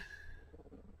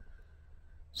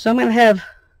I'm going to have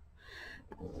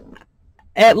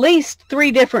at least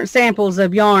 3 different samples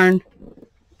of yarn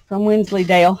from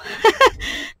Wensleydale.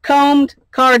 Combed,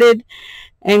 carded,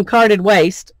 and carded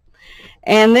waist.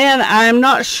 And then I'm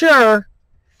not sure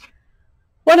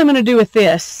what I'm going to do with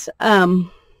this.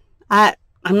 I'm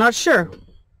not sure.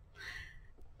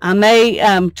 I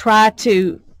may try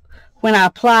to, when I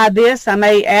apply this, I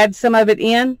may add some of it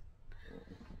in.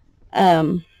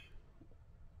 I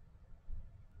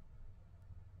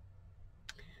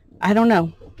don't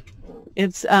know.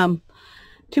 It's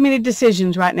too many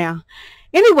decisions right now.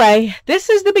 Anyway, this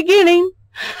is the beginning.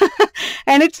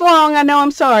 And it's long, I know,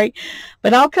 I'm sorry.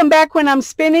 But I'll come back when I'm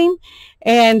spinning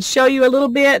and show you a little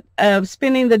bit of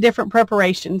spinning the different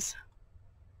preparations.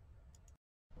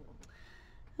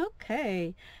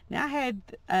 Okay, now I had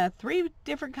 3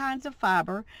 different kinds of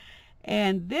fiber,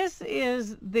 and this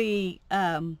is the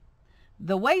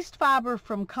waste fiber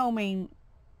from combing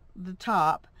the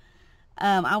top.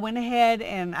 I went ahead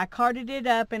and I carded it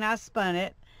up and I spun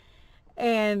it.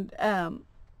 And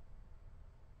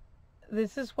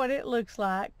this is what it looks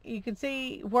like. You can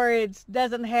see where it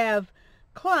doesn't have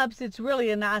clumps. It's really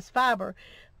a nice fiber,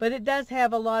 but it does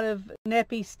have a lot of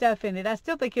neppy stuff in it. I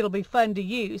still think it'll be fun to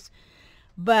use,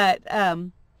 but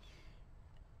I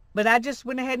just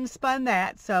went ahead and spun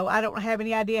that, so I don't have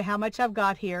any idea how much I've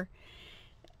got here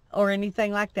or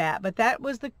anything like that. But that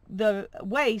was the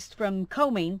waste from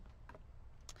combing,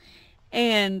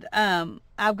 and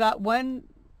I've got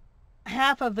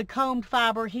 1/2 of the combed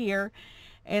fiber here,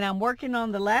 and I'm working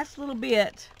on the last little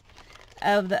bit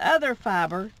of the other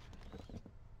fiber.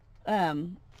 Oh,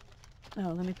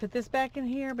 let me put this back in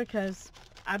here because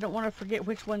I don't want to forget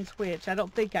which one's which. I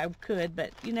don't think I could,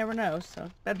 but you never know, so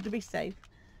better to be safe.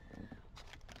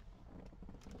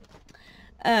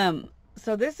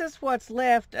 So this is what's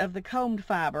left of the combed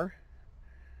fiber,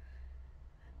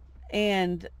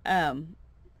 and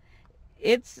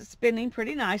it's spinning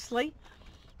pretty nicely.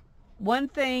 One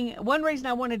reason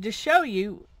I wanted to show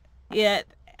you it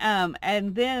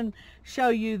and then show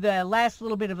you the last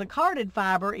little bit of the carded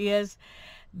fiber is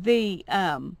the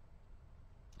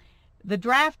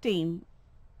drafting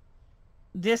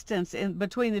distance in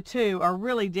between the two are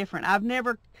really different. I've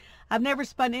never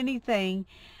spun anything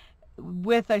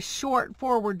with a short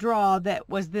forward draw that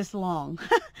was this long.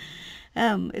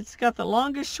 It's got the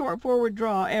longest short forward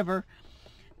draw ever,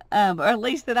 or at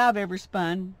least that I've ever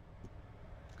spun.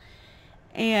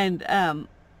 And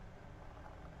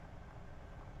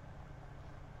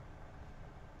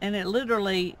it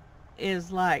literally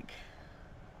is like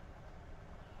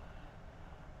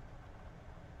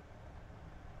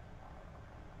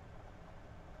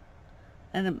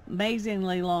an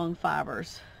amazingly long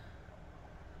fibers.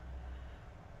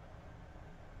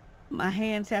 My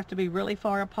hands have to be really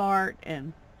far apart,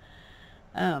 and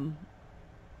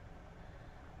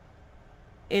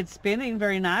it's spinning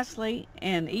very nicely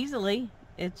and easily.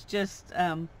 It's just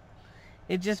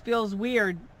it just feels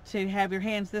weird to have your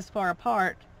hands this far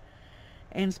apart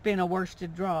and spin a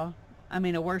worsted draw. I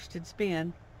mean a worsted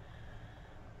spin.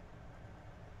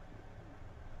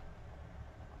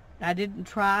 I didn't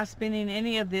try spinning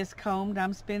any of this combed.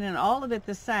 I'm spinning all of it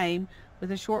the same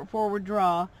with a short forward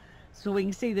draw, so we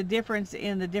can see the difference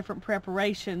in the different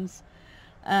preparations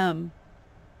of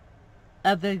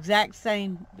the exact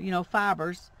same,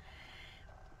 fibers.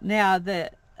 Now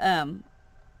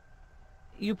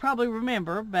you probably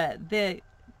remember, but the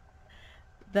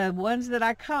ones that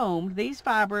I combed, these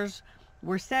fibers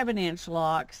were 7-inch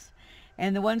locks,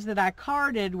 and the ones that I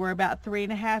carded were about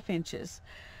 3.5 inches.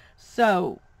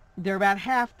 So they're about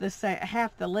half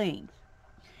the length,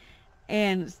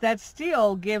 and that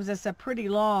still gives us a pretty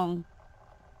long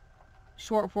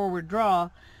short forward draw,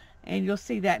 and you'll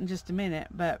see that in just a minute.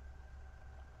 But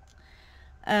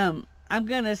I'm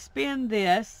gonna spin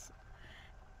this,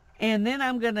 and then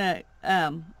I'm gonna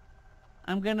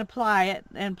ply it.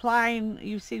 And plying,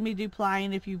 you've seen me do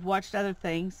plying if you've watched other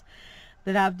things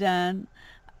that I've done.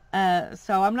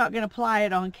 So I'm not gonna ply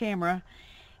it on camera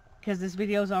because this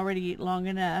video is already long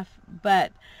enough,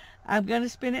 but I'm gonna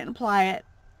spin it and ply it,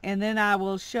 and then I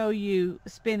will show you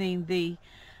spinning the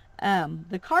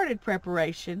carded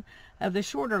preparation of the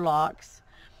shorter locks,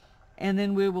 and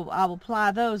then I will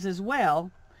ply those as well.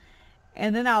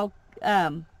 And then I'll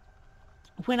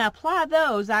when I apply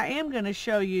those, I am going to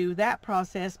show you that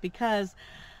process, because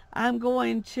I'm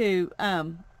going to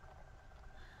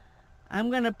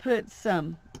put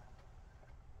some,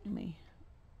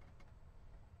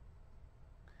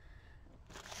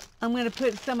 I'm going to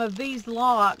put some of these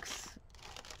locks,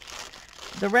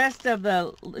 the rest of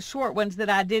the short ones that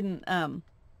I didn't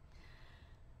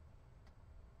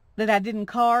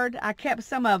card. I kept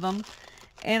some of them,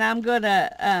 and I'm going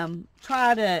to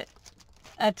try to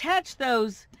attach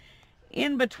those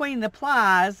in between the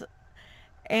plies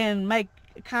and make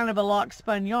kind of a lock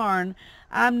spun yarn.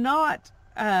 I'm not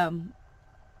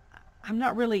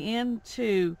really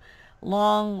into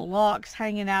long locks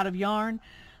hanging out of yarn,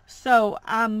 so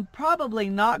I'm probably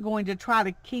not going to try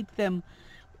to keep them,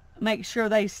 make sure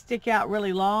they stick out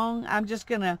really long. I'm just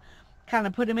going to kind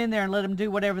of put them in there and let them do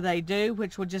whatever they do,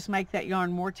 which will just make that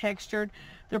yarn more textured.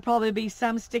 There'll probably be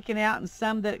some sticking out and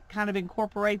some that kind of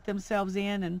incorporate themselves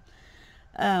in, and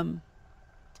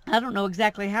I don't know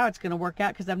exactly how it's going to work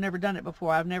out because I've never done it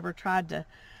before. I've never tried to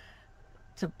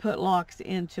put locks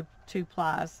into two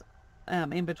plies,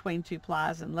 in between two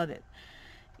plies, and let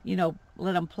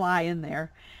them ply in there.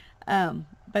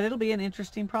 But it'll be an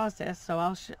interesting process, so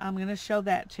I'm going to show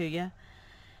that to you.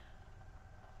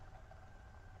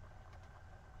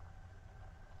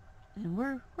 And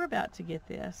we're about to get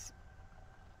this.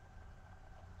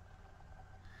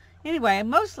 Anyway,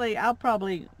 mostly I'll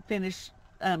probably finish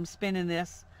spinning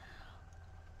this.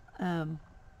 Well,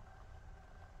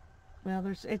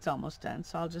 it's almost done,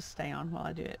 so I'll just stay on while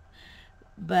I do it.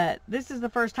 But this is the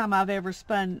first time I've ever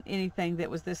spun anything that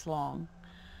was this long.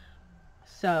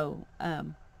 So,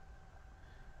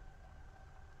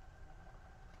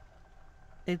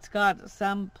 it's got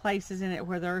some places in it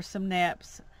where there are some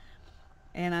neps,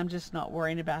 and I'm just not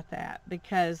worrying about that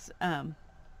because I'm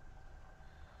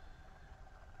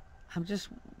just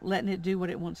letting it do what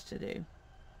it wants to do.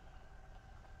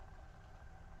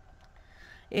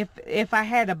 If I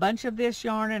had a bunch of this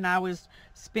yarn and I was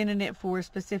spinning it for a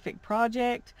specific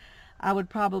project, I would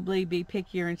probably be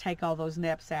pickier and take all those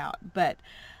neps out. But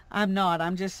I'm not.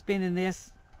 I'm just spinning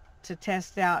this to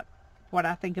test out what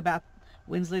I think about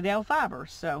Wensleydale fiber.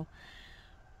 So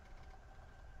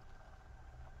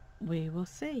we will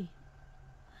see.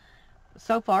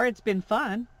 So far it's been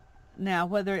fun. Now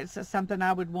whether it's something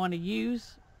I would want to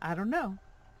use, I don't know.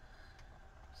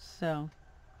 So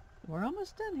we're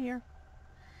almost done here.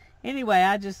 Anyway,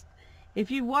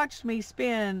 if you watched me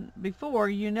spin before,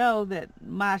 you know that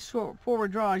my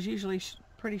forward draw is usually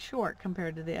pretty short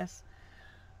compared to this.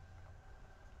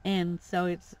 And so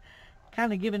it's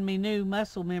kind of giving me new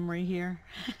muscle memory here.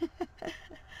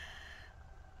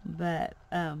 But,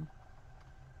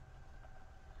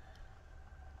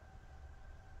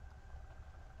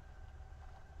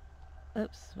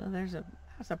 oops, well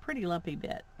that's a pretty lumpy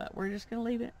bit, but we're just going to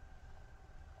leave it.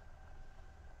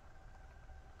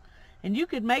 And you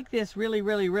could make this really,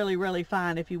 really, really, really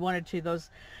fine if you wanted to. Those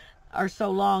are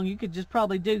so long, you could just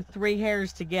probably do 3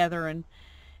 hairs together and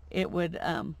it would,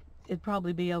 it'd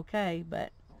probably be okay,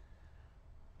 but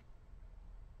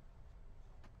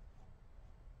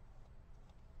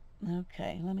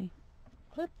okay, let me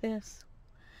clip this.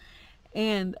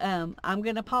 And I'm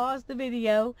going to pause the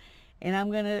video and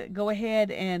I'm going to go ahead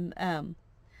and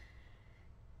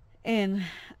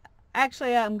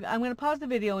actually, I'm going to pause the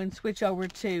video and switch over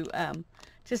to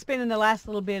spinning the last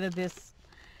little bit of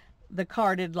the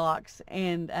carded locks.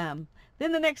 And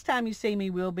then the next time you see me,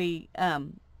 we'll be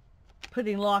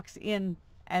putting locks in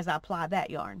as I apply that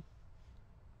yarn.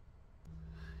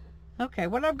 Okay,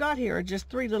 what I've got here are just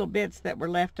 3 little bits that were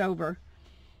left over.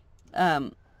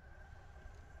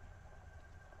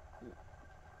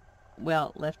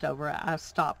 Well, left over. I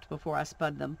stopped before I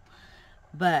spun them.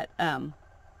 But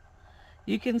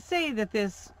you can see that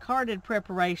this carded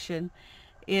preparation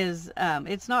is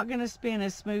it's not going to spin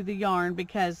as smooth a yarn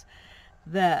because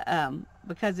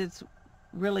it's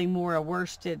really more a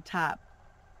worsted type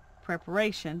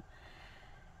preparation,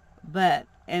 and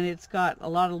it's got a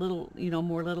lot of little,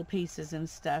 more little pieces and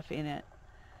stuff in it,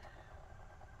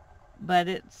 but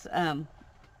it's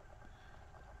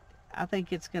I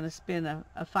think it's going to spin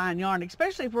a fine yarn,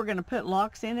 especially if we're going to put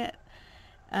locks in it.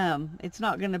 It's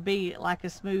not going to be like a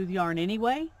smooth yarn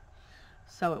anyway,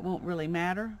 so it won't really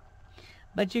matter.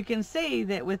 But you can see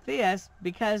that with this,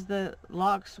 because the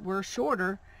locks were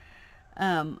shorter,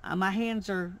 my hands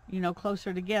are,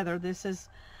 closer together. This is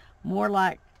more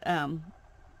like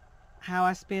how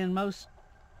I spin most.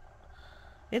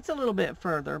 It's a little bit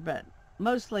further, but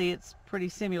mostly it's pretty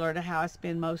similar to how I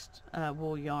spin most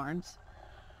wool yarns.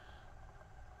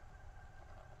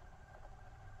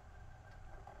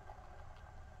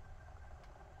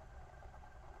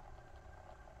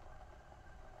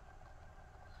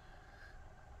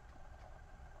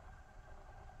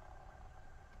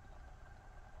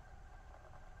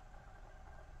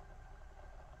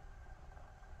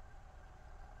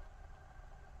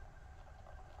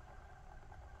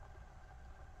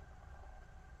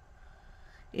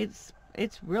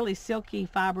 It's really silky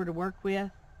fiber to work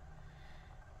with,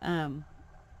 and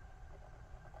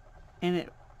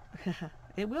it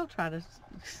it will try to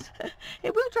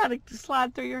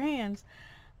slide through your hands.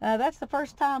 That's the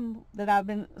first time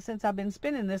that since I've been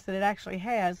spinning this that it actually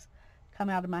has come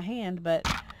out of my hand. But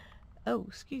oh,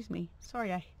 excuse me,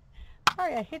 sorry I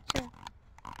hit you.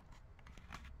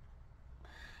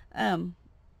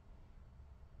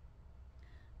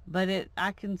 But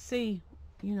I can see,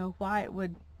 why it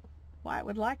would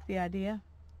like the idea.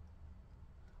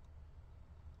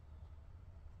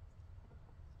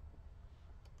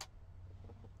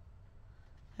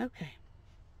 Okay,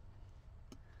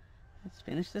 let's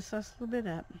finish this last little bit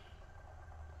up.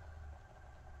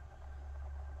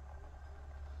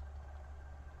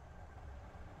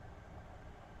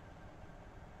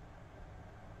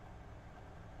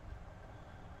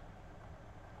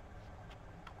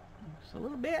 Just a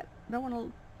little bit. Don't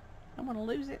want to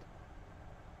lose it.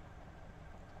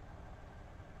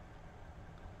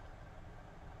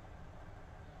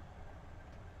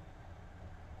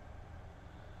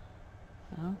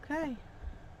 Okay.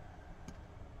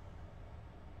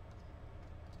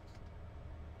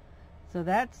 So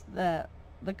that's the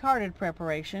carded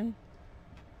preparation.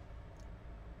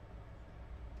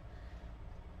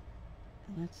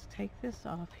 Let's take this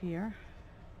off here.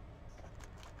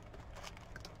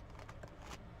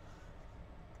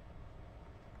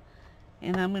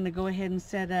 And I'm going to go ahead and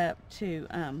set up to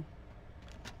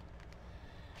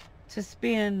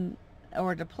spin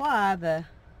or to apply the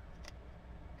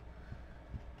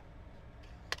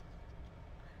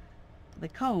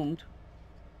combed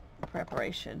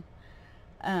preparation.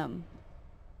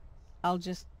 I'll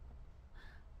just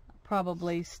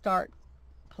probably start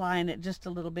applying it just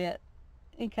a little bit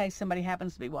in case somebody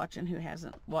happens to be watching who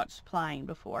hasn't watched plying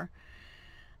before.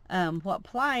 What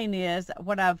plying is,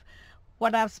 what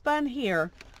I've spun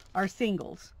here are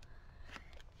singles,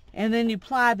 and then you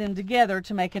ply them together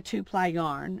to make a 2-ply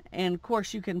yarn. And of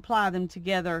course you can ply them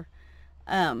together,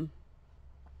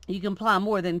 you can ply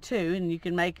more than 2, and you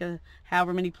can make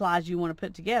however many plies you want to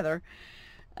put together.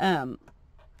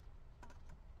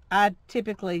 I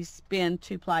typically spin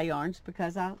 2-ply yarns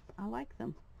because I like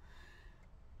them,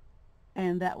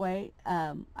 and that way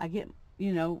I get,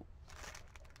 you know,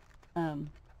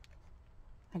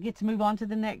 I get to move on to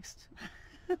the next.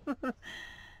 I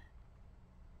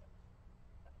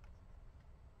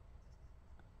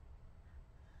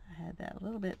had that a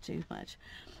little bit too much.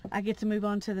 I get to move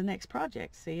on to the next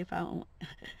project. See, if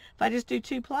I just do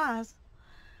 2 plies,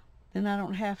 then I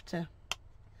don't have to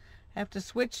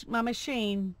switch my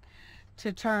machine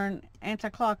to turn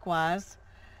anti-clockwise,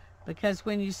 because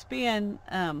when you spin,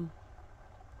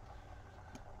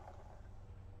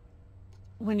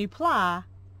 when you ply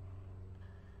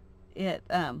it,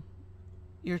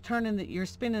 you're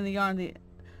spinning the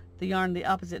yarn the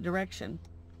opposite direction.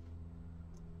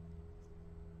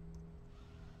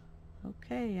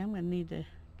 Okay, I'm going to need to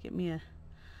get me a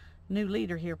new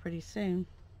leader here pretty soon.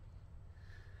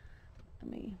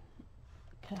 Let me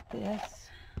cut this.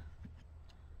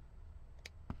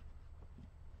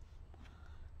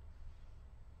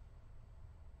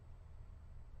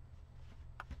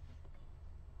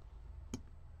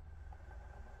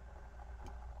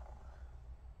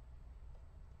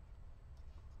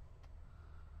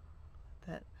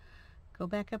 Go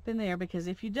back up in there, because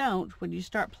if you don't, when you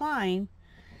start plying,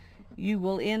 you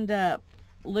will end up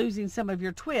losing some of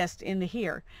your twist into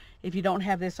here if you don't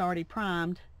have this already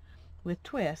primed with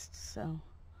twists. So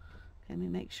let me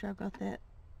make sure I've got that.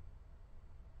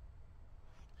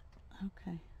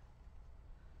 Okay.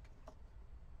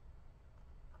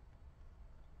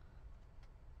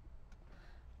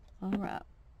 All right.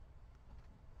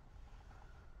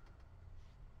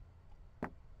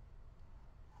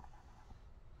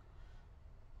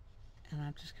 And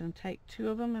I'm just going to take 2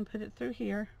 of them and put it through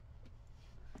here.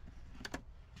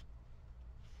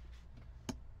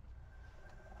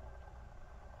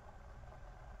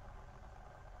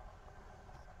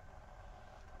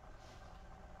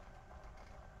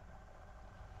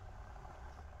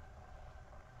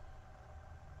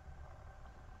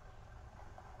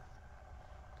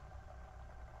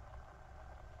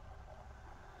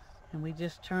 And we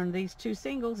just turn these 2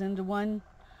 singles into 1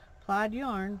 plied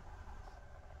yarn.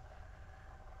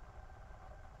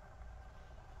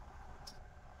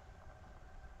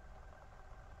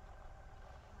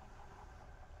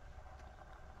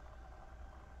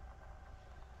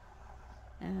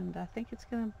 And I think it's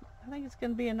gonna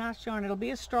be a nice yarn. It'll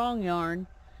be a strong yarn.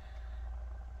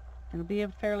 It'll be a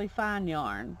fairly fine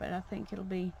yarn, but I think it'll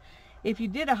be, if you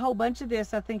did a whole bunch of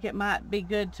this, I think it might be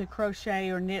good to crochet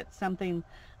or knit something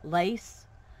lace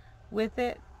with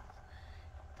it.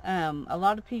 A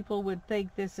lot of people would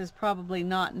think this is probably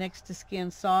not next to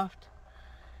skin soft,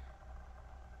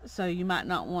 so you might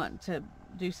not want to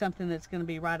do something that's going to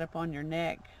be right up on your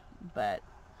neck, but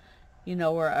you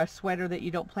know, or a sweater that you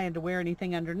don't plan to wear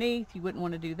anything underneath, you wouldn't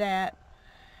want to do that.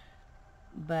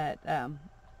 But let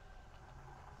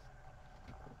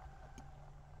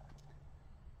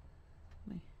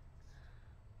me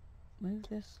move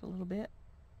this a little bit.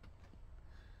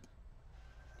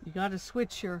 You got to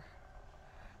switch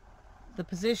the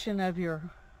position of your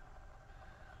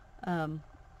the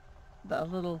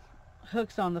little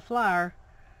hooks on the flyer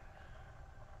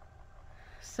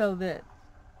so that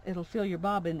it'll fill your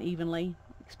bobbin evenly,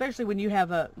 especially when you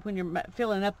have when you're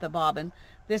filling up the bobbin.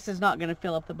 This is not going to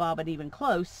fill up the bobbin even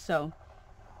close, so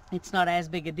it's not as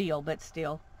big a deal, but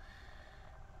still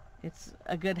it's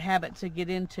a good habit to get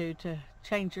into, to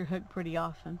change your hook pretty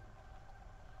often.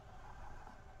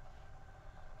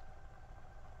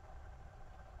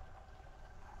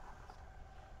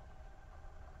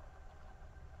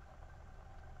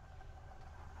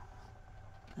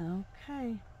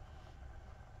 Okay.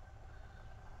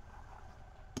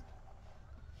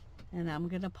 And I'm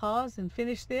going to pause and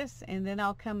finish this, and then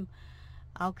I'll come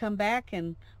back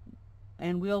and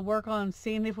we'll work on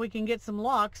seeing if we can get some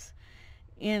locks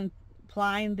in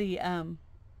applying the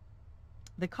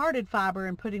carded fiber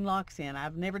and putting locks in.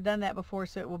 I've never done that before,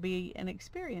 so it will be an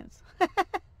experience.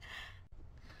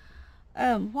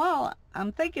 While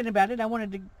I'm thinking about it, I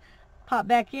wanted to pop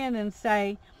back in and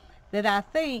say that I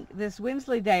think this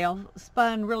Wensleydale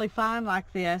spun really fine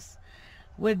like this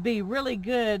would be really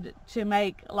good to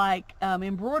make like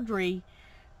embroidery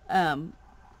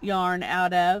yarn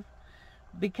out of,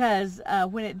 because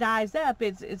when it dyes up,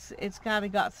 it's kind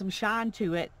of got some shine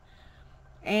to it,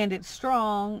 and it's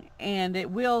strong, and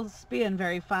it will spin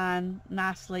very fine,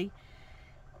 nicely.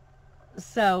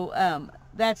 So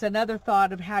that's another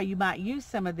thought of how you might use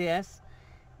some of this,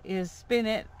 is spin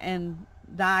it and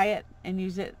dye it and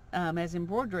use it as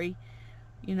embroidery,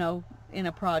 you know, in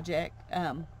a project,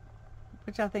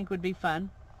 which I think would be fun.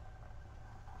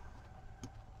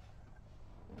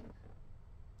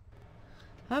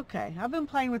 Okay, I've been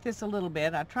playing with this a little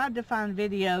bit. I tried to find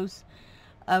videos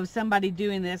of somebody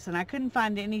doing this, and I couldn't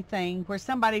find anything where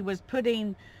somebody was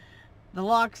putting the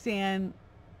locks in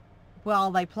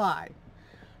while they plied.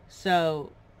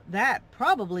 So that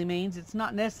probably means it's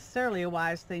not necessarily a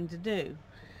wise thing to do.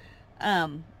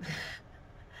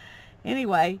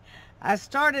 Anyway, I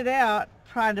started out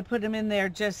trying to put them in there,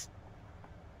 just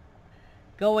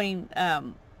going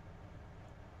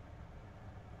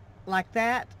like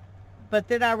that, but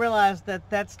then I realized that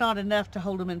that's not enough to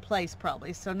hold them in place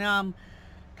probably, so now I'm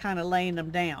kind of laying them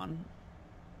down.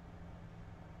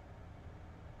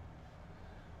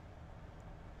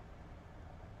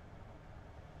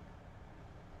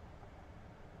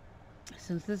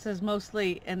 Since this is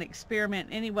mostly an experiment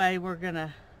anyway, we're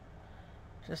gonna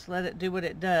just let it do what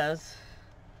it does.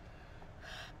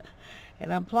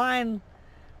 And I'm applying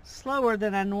slower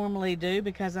than I normally do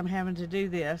because I'm having to do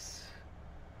this.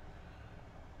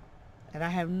 And I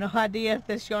have no idea if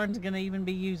this yarn's going to even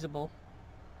be usable.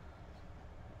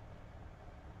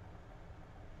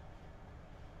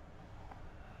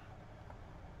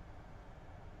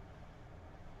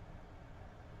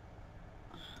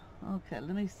 Okay,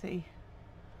 let me see.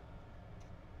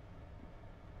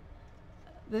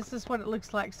 This is what it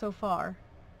looks like so far.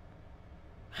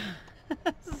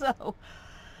 So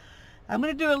I'm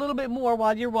going to do a little bit more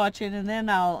while you're watching, and then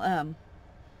I'll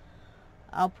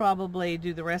probably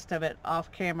do the rest of it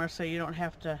off camera, so you don't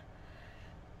have to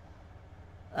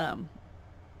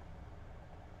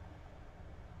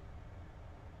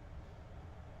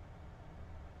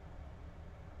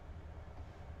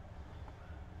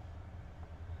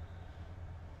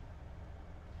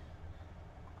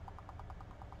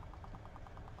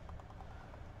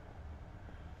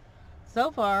so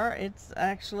far it's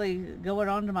actually going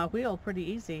onto my wheel pretty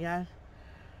easy. I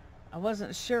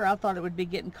wasn't sure. I thought it would be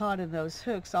getting caught in those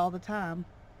hooks all the time,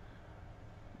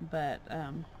 but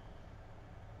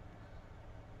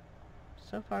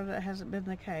so far that hasn't been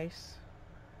the case.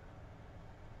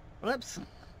 Whoops.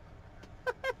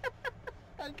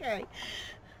 Okay.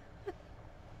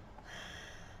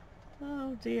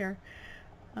 Oh dear.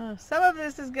 Some of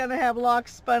this is going to have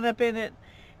locks spun up in it,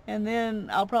 and then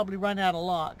I'll probably run out of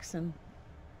locks, and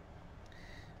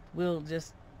we'll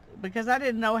just, because I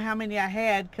didn't know how many I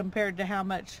had compared to how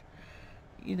much,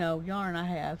 you know, yarn I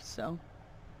have, so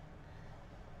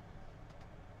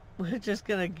it's just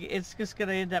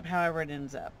gonna end up however it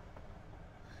ends up.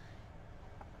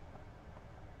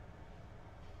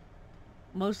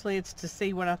 Mostly it's to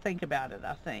see what I think about it,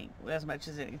 I think, as much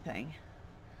as anything.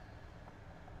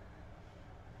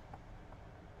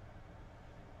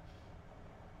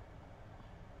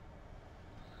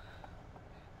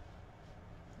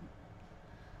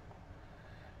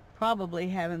 Probably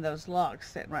having those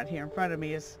locks sitting right here in front of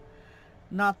me is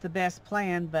not the best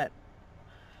plan, but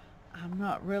I'm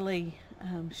not really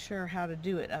sure how to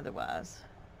do it otherwise.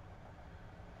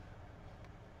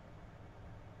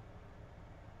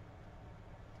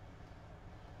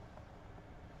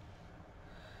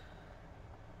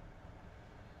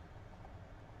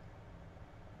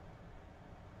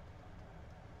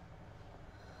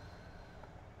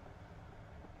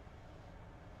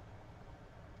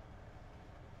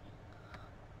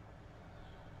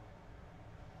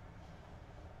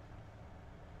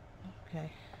 Okay.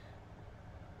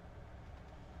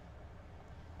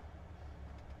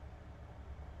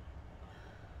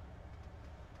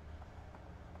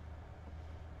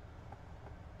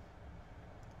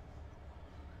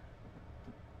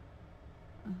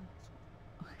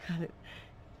 Got it.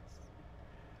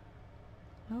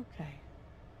 Okay.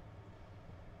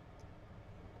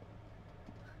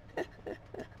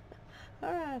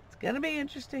 All right, it's gonna be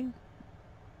interesting.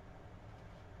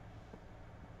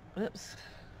 Oops.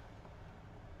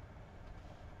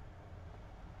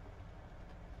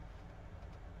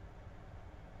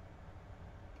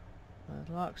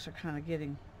 The locks are kind of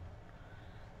getting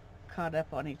caught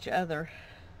up on each other.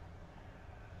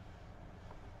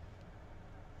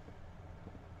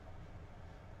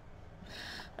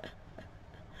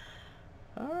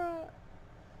 All right.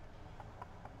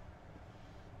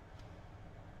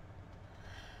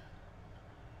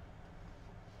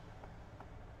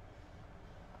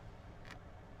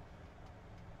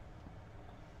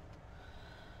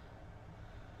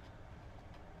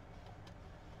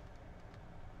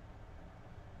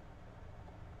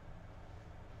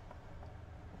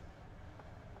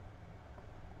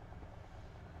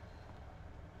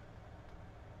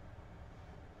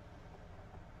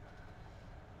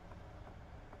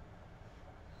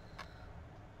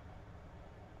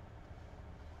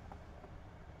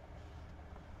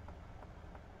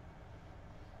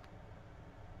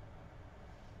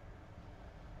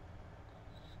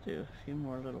 Do a few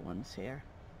more little ones here.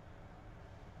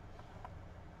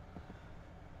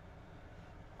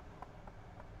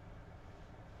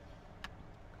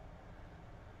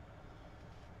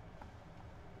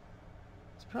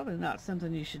 It's probably not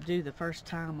something you should do the first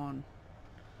time on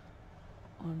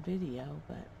video,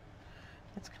 but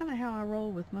that's kind of how I roll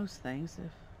with most things.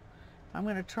 If I'm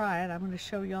going to try it, I'm going to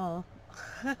show y'all.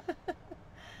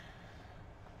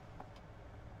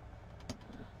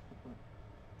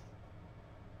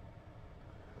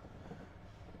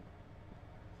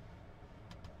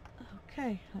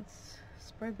 Okay, let's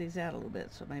spread these out a little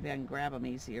bit so maybe I can grab them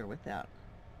easier without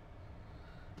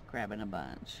grabbing a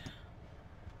bunch.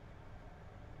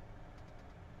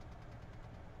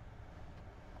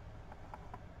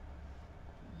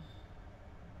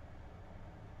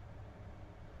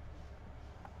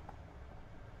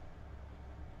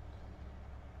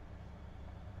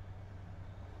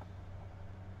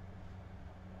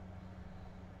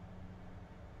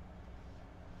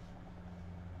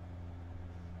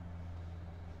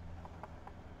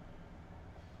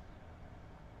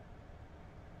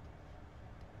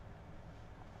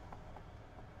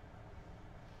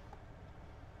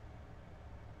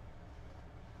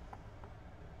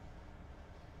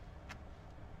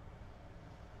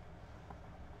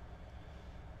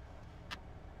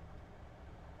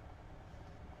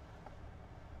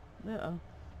 Uh-oh.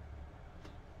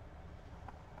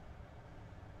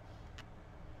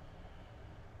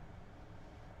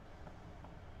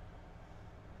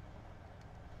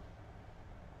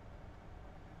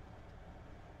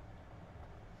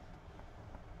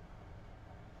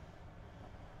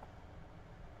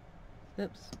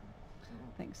 Oops.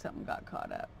 I think something got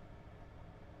caught up.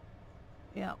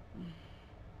 Yep.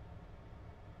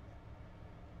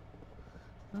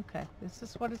 Okay, this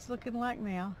is what it's looking like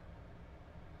now.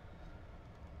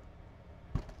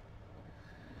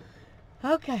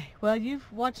 Okay, well,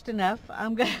 you've watched enough.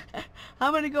 I'm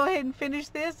gonna go ahead and finish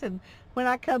this, and when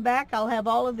I come back, I'll have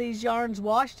all of these yarns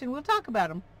washed, and we'll talk about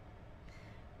them.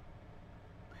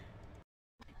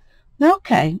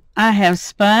 Okay, I have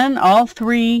spun all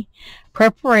three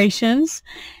preparations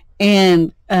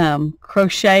and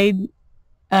crocheted,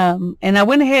 and I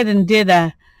went ahead and did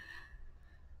a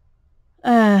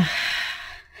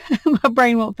my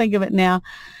brain won't think of it now,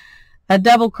 a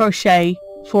double crochet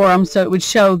for them so it would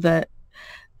show the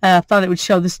I thought it would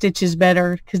show the stitches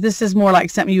better, because this is more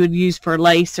like something you would use for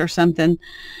lace or something.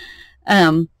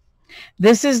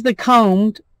 This is the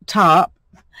combed top,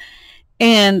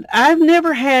 and I've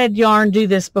never had yarn do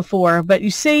this before, but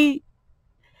you see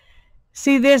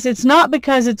this? It's not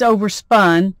because it's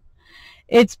overspun.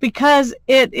 It's because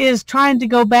it is trying to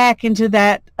go back into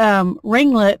that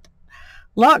ringlet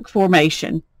lock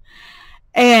formation.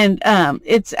 And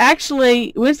it's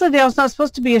actually, Wensleydale's not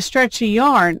supposed to be a stretchy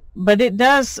yarn, but it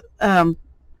does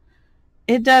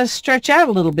stretch out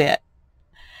a little bit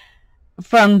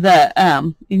from the,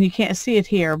 and you can't see it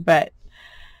here, but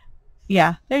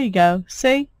yeah, there you go.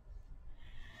 See?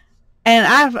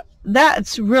 And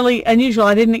that's really unusual.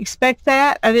 I didn't expect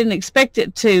that. I didn't expect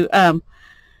it to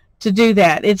do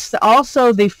that. It's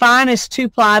also the finest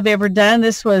 2-ply I've ever done.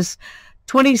 This was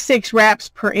 26 wraps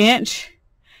per inch.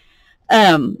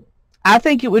 I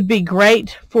think it would be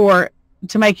great to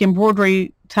make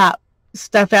embroidery type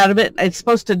stuff out of it. It's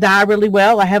supposed to dye really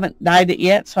well. I haven't dyed it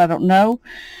yet, so I don't know.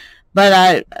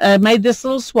 But I made this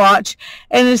little swatch,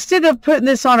 and instead of putting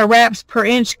this on a wraps per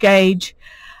inch gauge,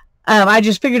 I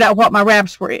just figured out what my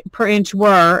wraps per inch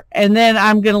were, and then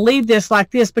I'm going to leave this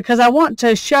like this because I want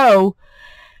to show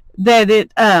that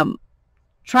it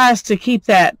tries to keep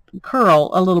that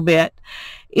curl a little bit.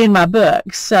 in my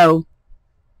book. So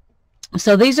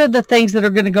these are the things that are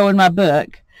going to go in my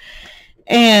book.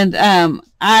 And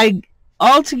I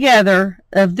altogether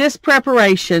of this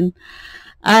preparation,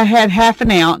 I had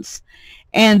 1/2 ounce,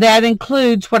 and that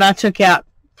includes what I took out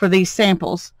for these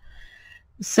samples.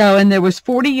 So, and there was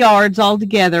 40 yards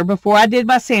altogether before I did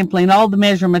my sampling. All the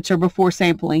measurements are before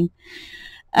sampling.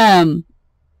 And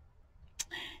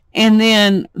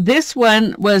then this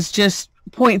one was just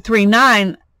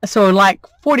 0.39, so like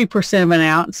 40% of an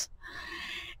ounce.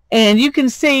 And you can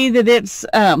see that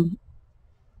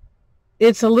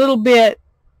it's a little bit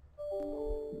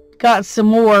got some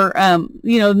more,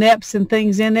 neps and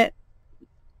things in it.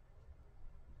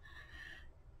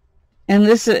 And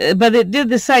this, but it did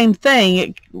the same thing.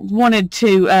 It wanted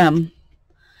to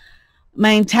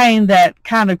maintain that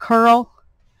kind of curl,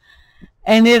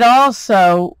 and it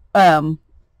also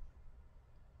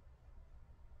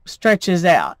stretches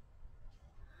out.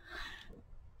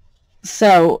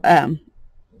 So, and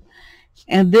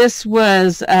this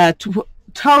was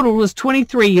total was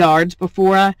 23 yards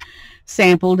before I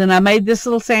sampled, and I made this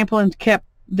little sample and kept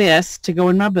this to go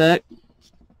in my book.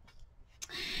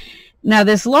 Now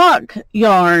this lock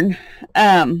yarn,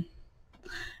 I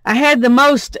had the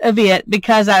most of it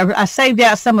because I saved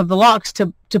out some of the locks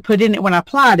to put in it when I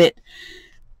applied it.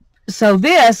 So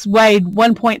this weighed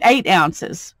 1.8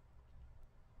 ounces.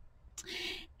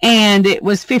 And it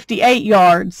was 58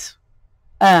 yards.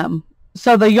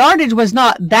 So the yardage was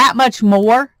not that much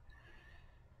more,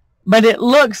 but it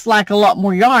looks like a lot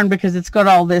more yarn because it's got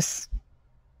all this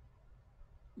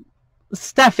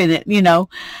stuff in it,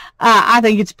 I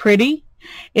think it's pretty.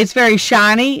 It's very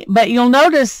shiny, but you'll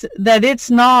notice that it's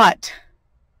not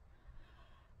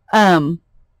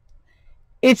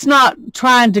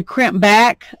trying to crimp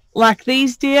back like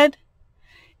these did.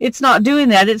 It's not doing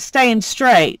that. It's staying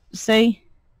straight. See?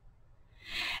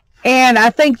 And I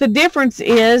think the difference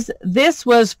is this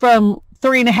was from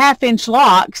 3.5-inch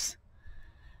locks,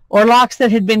 or locks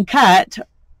that had been cut,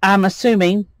 I'm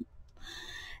assuming.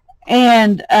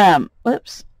 And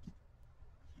whoops.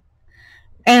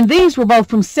 And these were both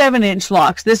from 7-inch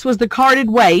locks. This was the carded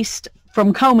waist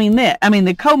from combing this. I mean,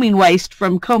 the combing waist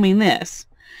from combing this.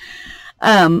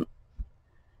 And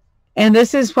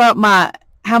this is what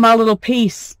how my little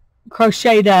piece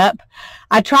crocheted up.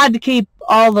 I tried to keep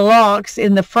all the locks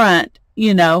in the front,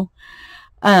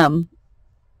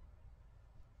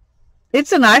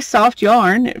 It's a nice soft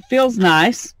yarn. It feels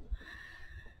nice.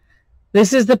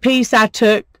 This is the piece I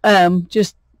took,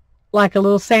 just like a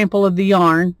little sample of the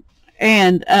yarn.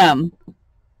 And I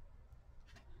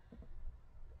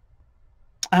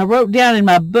wrote down in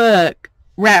my book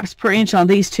wraps per inch on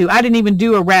these two. I didn't even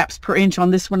do a wraps per inch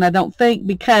on this one, I don't think,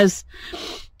 because,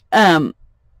 well,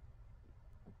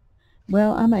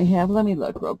 I may have. Let me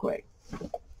look real quick.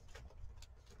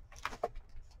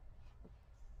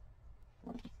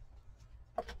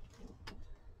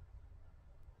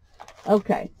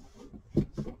 Okay.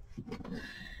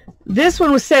 This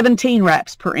one was 17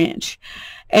 wraps per inch.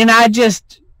 And I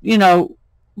just,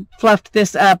 fluffed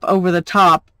this up over the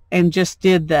top and just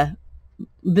did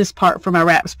this part for my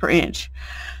wraps per inch.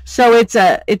 So it's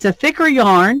a thicker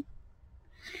yarn.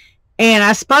 And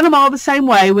I spun them all the same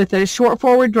way with a short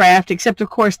forward draft, except of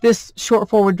course this short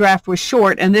forward draft was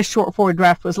short and this short forward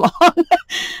draft was long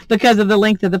because of the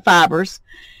length of the fibers.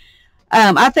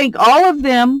 I think all of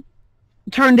them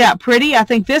turned out pretty. I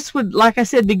think this would, like I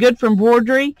said, be good for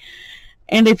embroidery.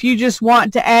 And if you just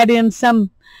want to add in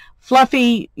some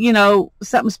fluffy,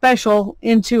 something special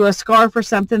into a scarf or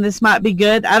something, this might be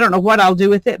good. I don't know what I'll do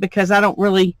with it because I don't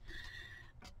really,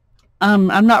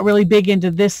 I'm not really big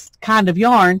into this kind of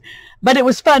yarn, but it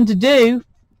was fun to do.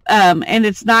 And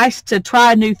it's nice to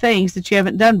try new things that you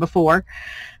haven't done before.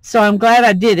 So I'm glad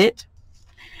I did it.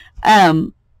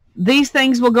 These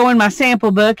things will go in my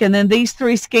sample book, and then these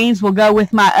 3 skeins will go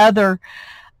with my other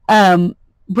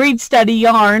breed study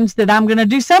yarns that I'm going to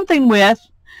do something with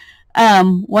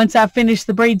once I finish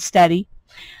the breed study.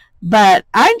 But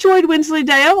I enjoyed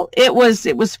Wensleydale. It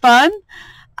was fun.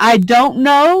 I don't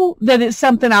know that it's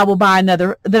something I will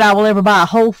that I will ever buy a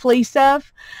whole fleece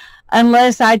of,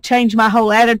 unless I change my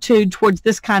whole attitude towards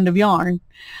this kind of yarn.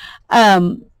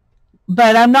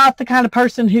 But I'm not the kind of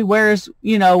person who wears,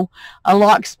 a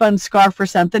lock spun scarf or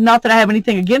something. Not that I have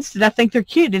anything against it. I think they're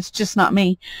cute. It's just not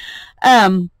me.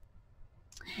 And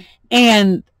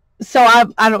so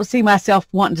I don't see myself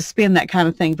wanting to spin that kind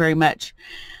of thing very much.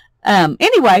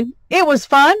 Anyway, it was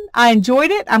fun. I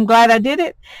enjoyed it. I'm glad I did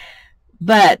it.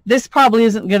 But this probably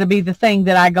isn't going to be the thing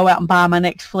that I go out and buy my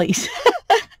next fleece.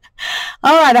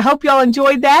 All right, I hope y'all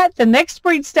enjoyed that. The next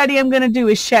breed study I'm going to do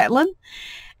is Shetland.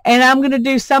 And I'm going to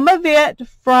do some of it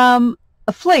from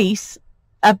a fleece,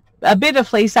 a bit of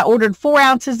fleece. I ordered 4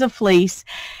 ounces of fleece,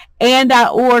 and I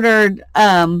ordered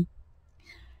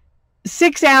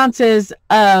 6 ounces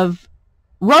of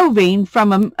roving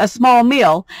from a small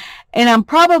mill, and I'm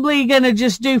probably going to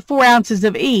just do 4 ounces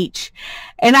of each.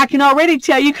 And I can already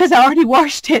tell you, because I already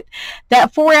washed it,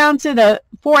 that 4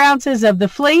 ounces of the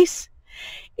fleece,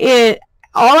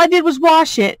 all I did was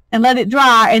wash it and let it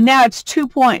dry, and now it's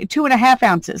 2.5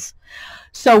 ounces.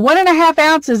 So 1.5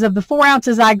 ounces of the 4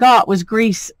 ounces I got was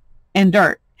grease and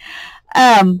dirt.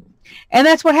 And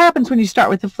that's what happens when you start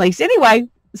with the fleece. Anyway,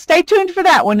 stay tuned for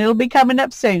that one. It'll be coming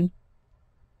up soon.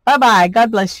 Bye-bye.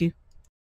 God bless you.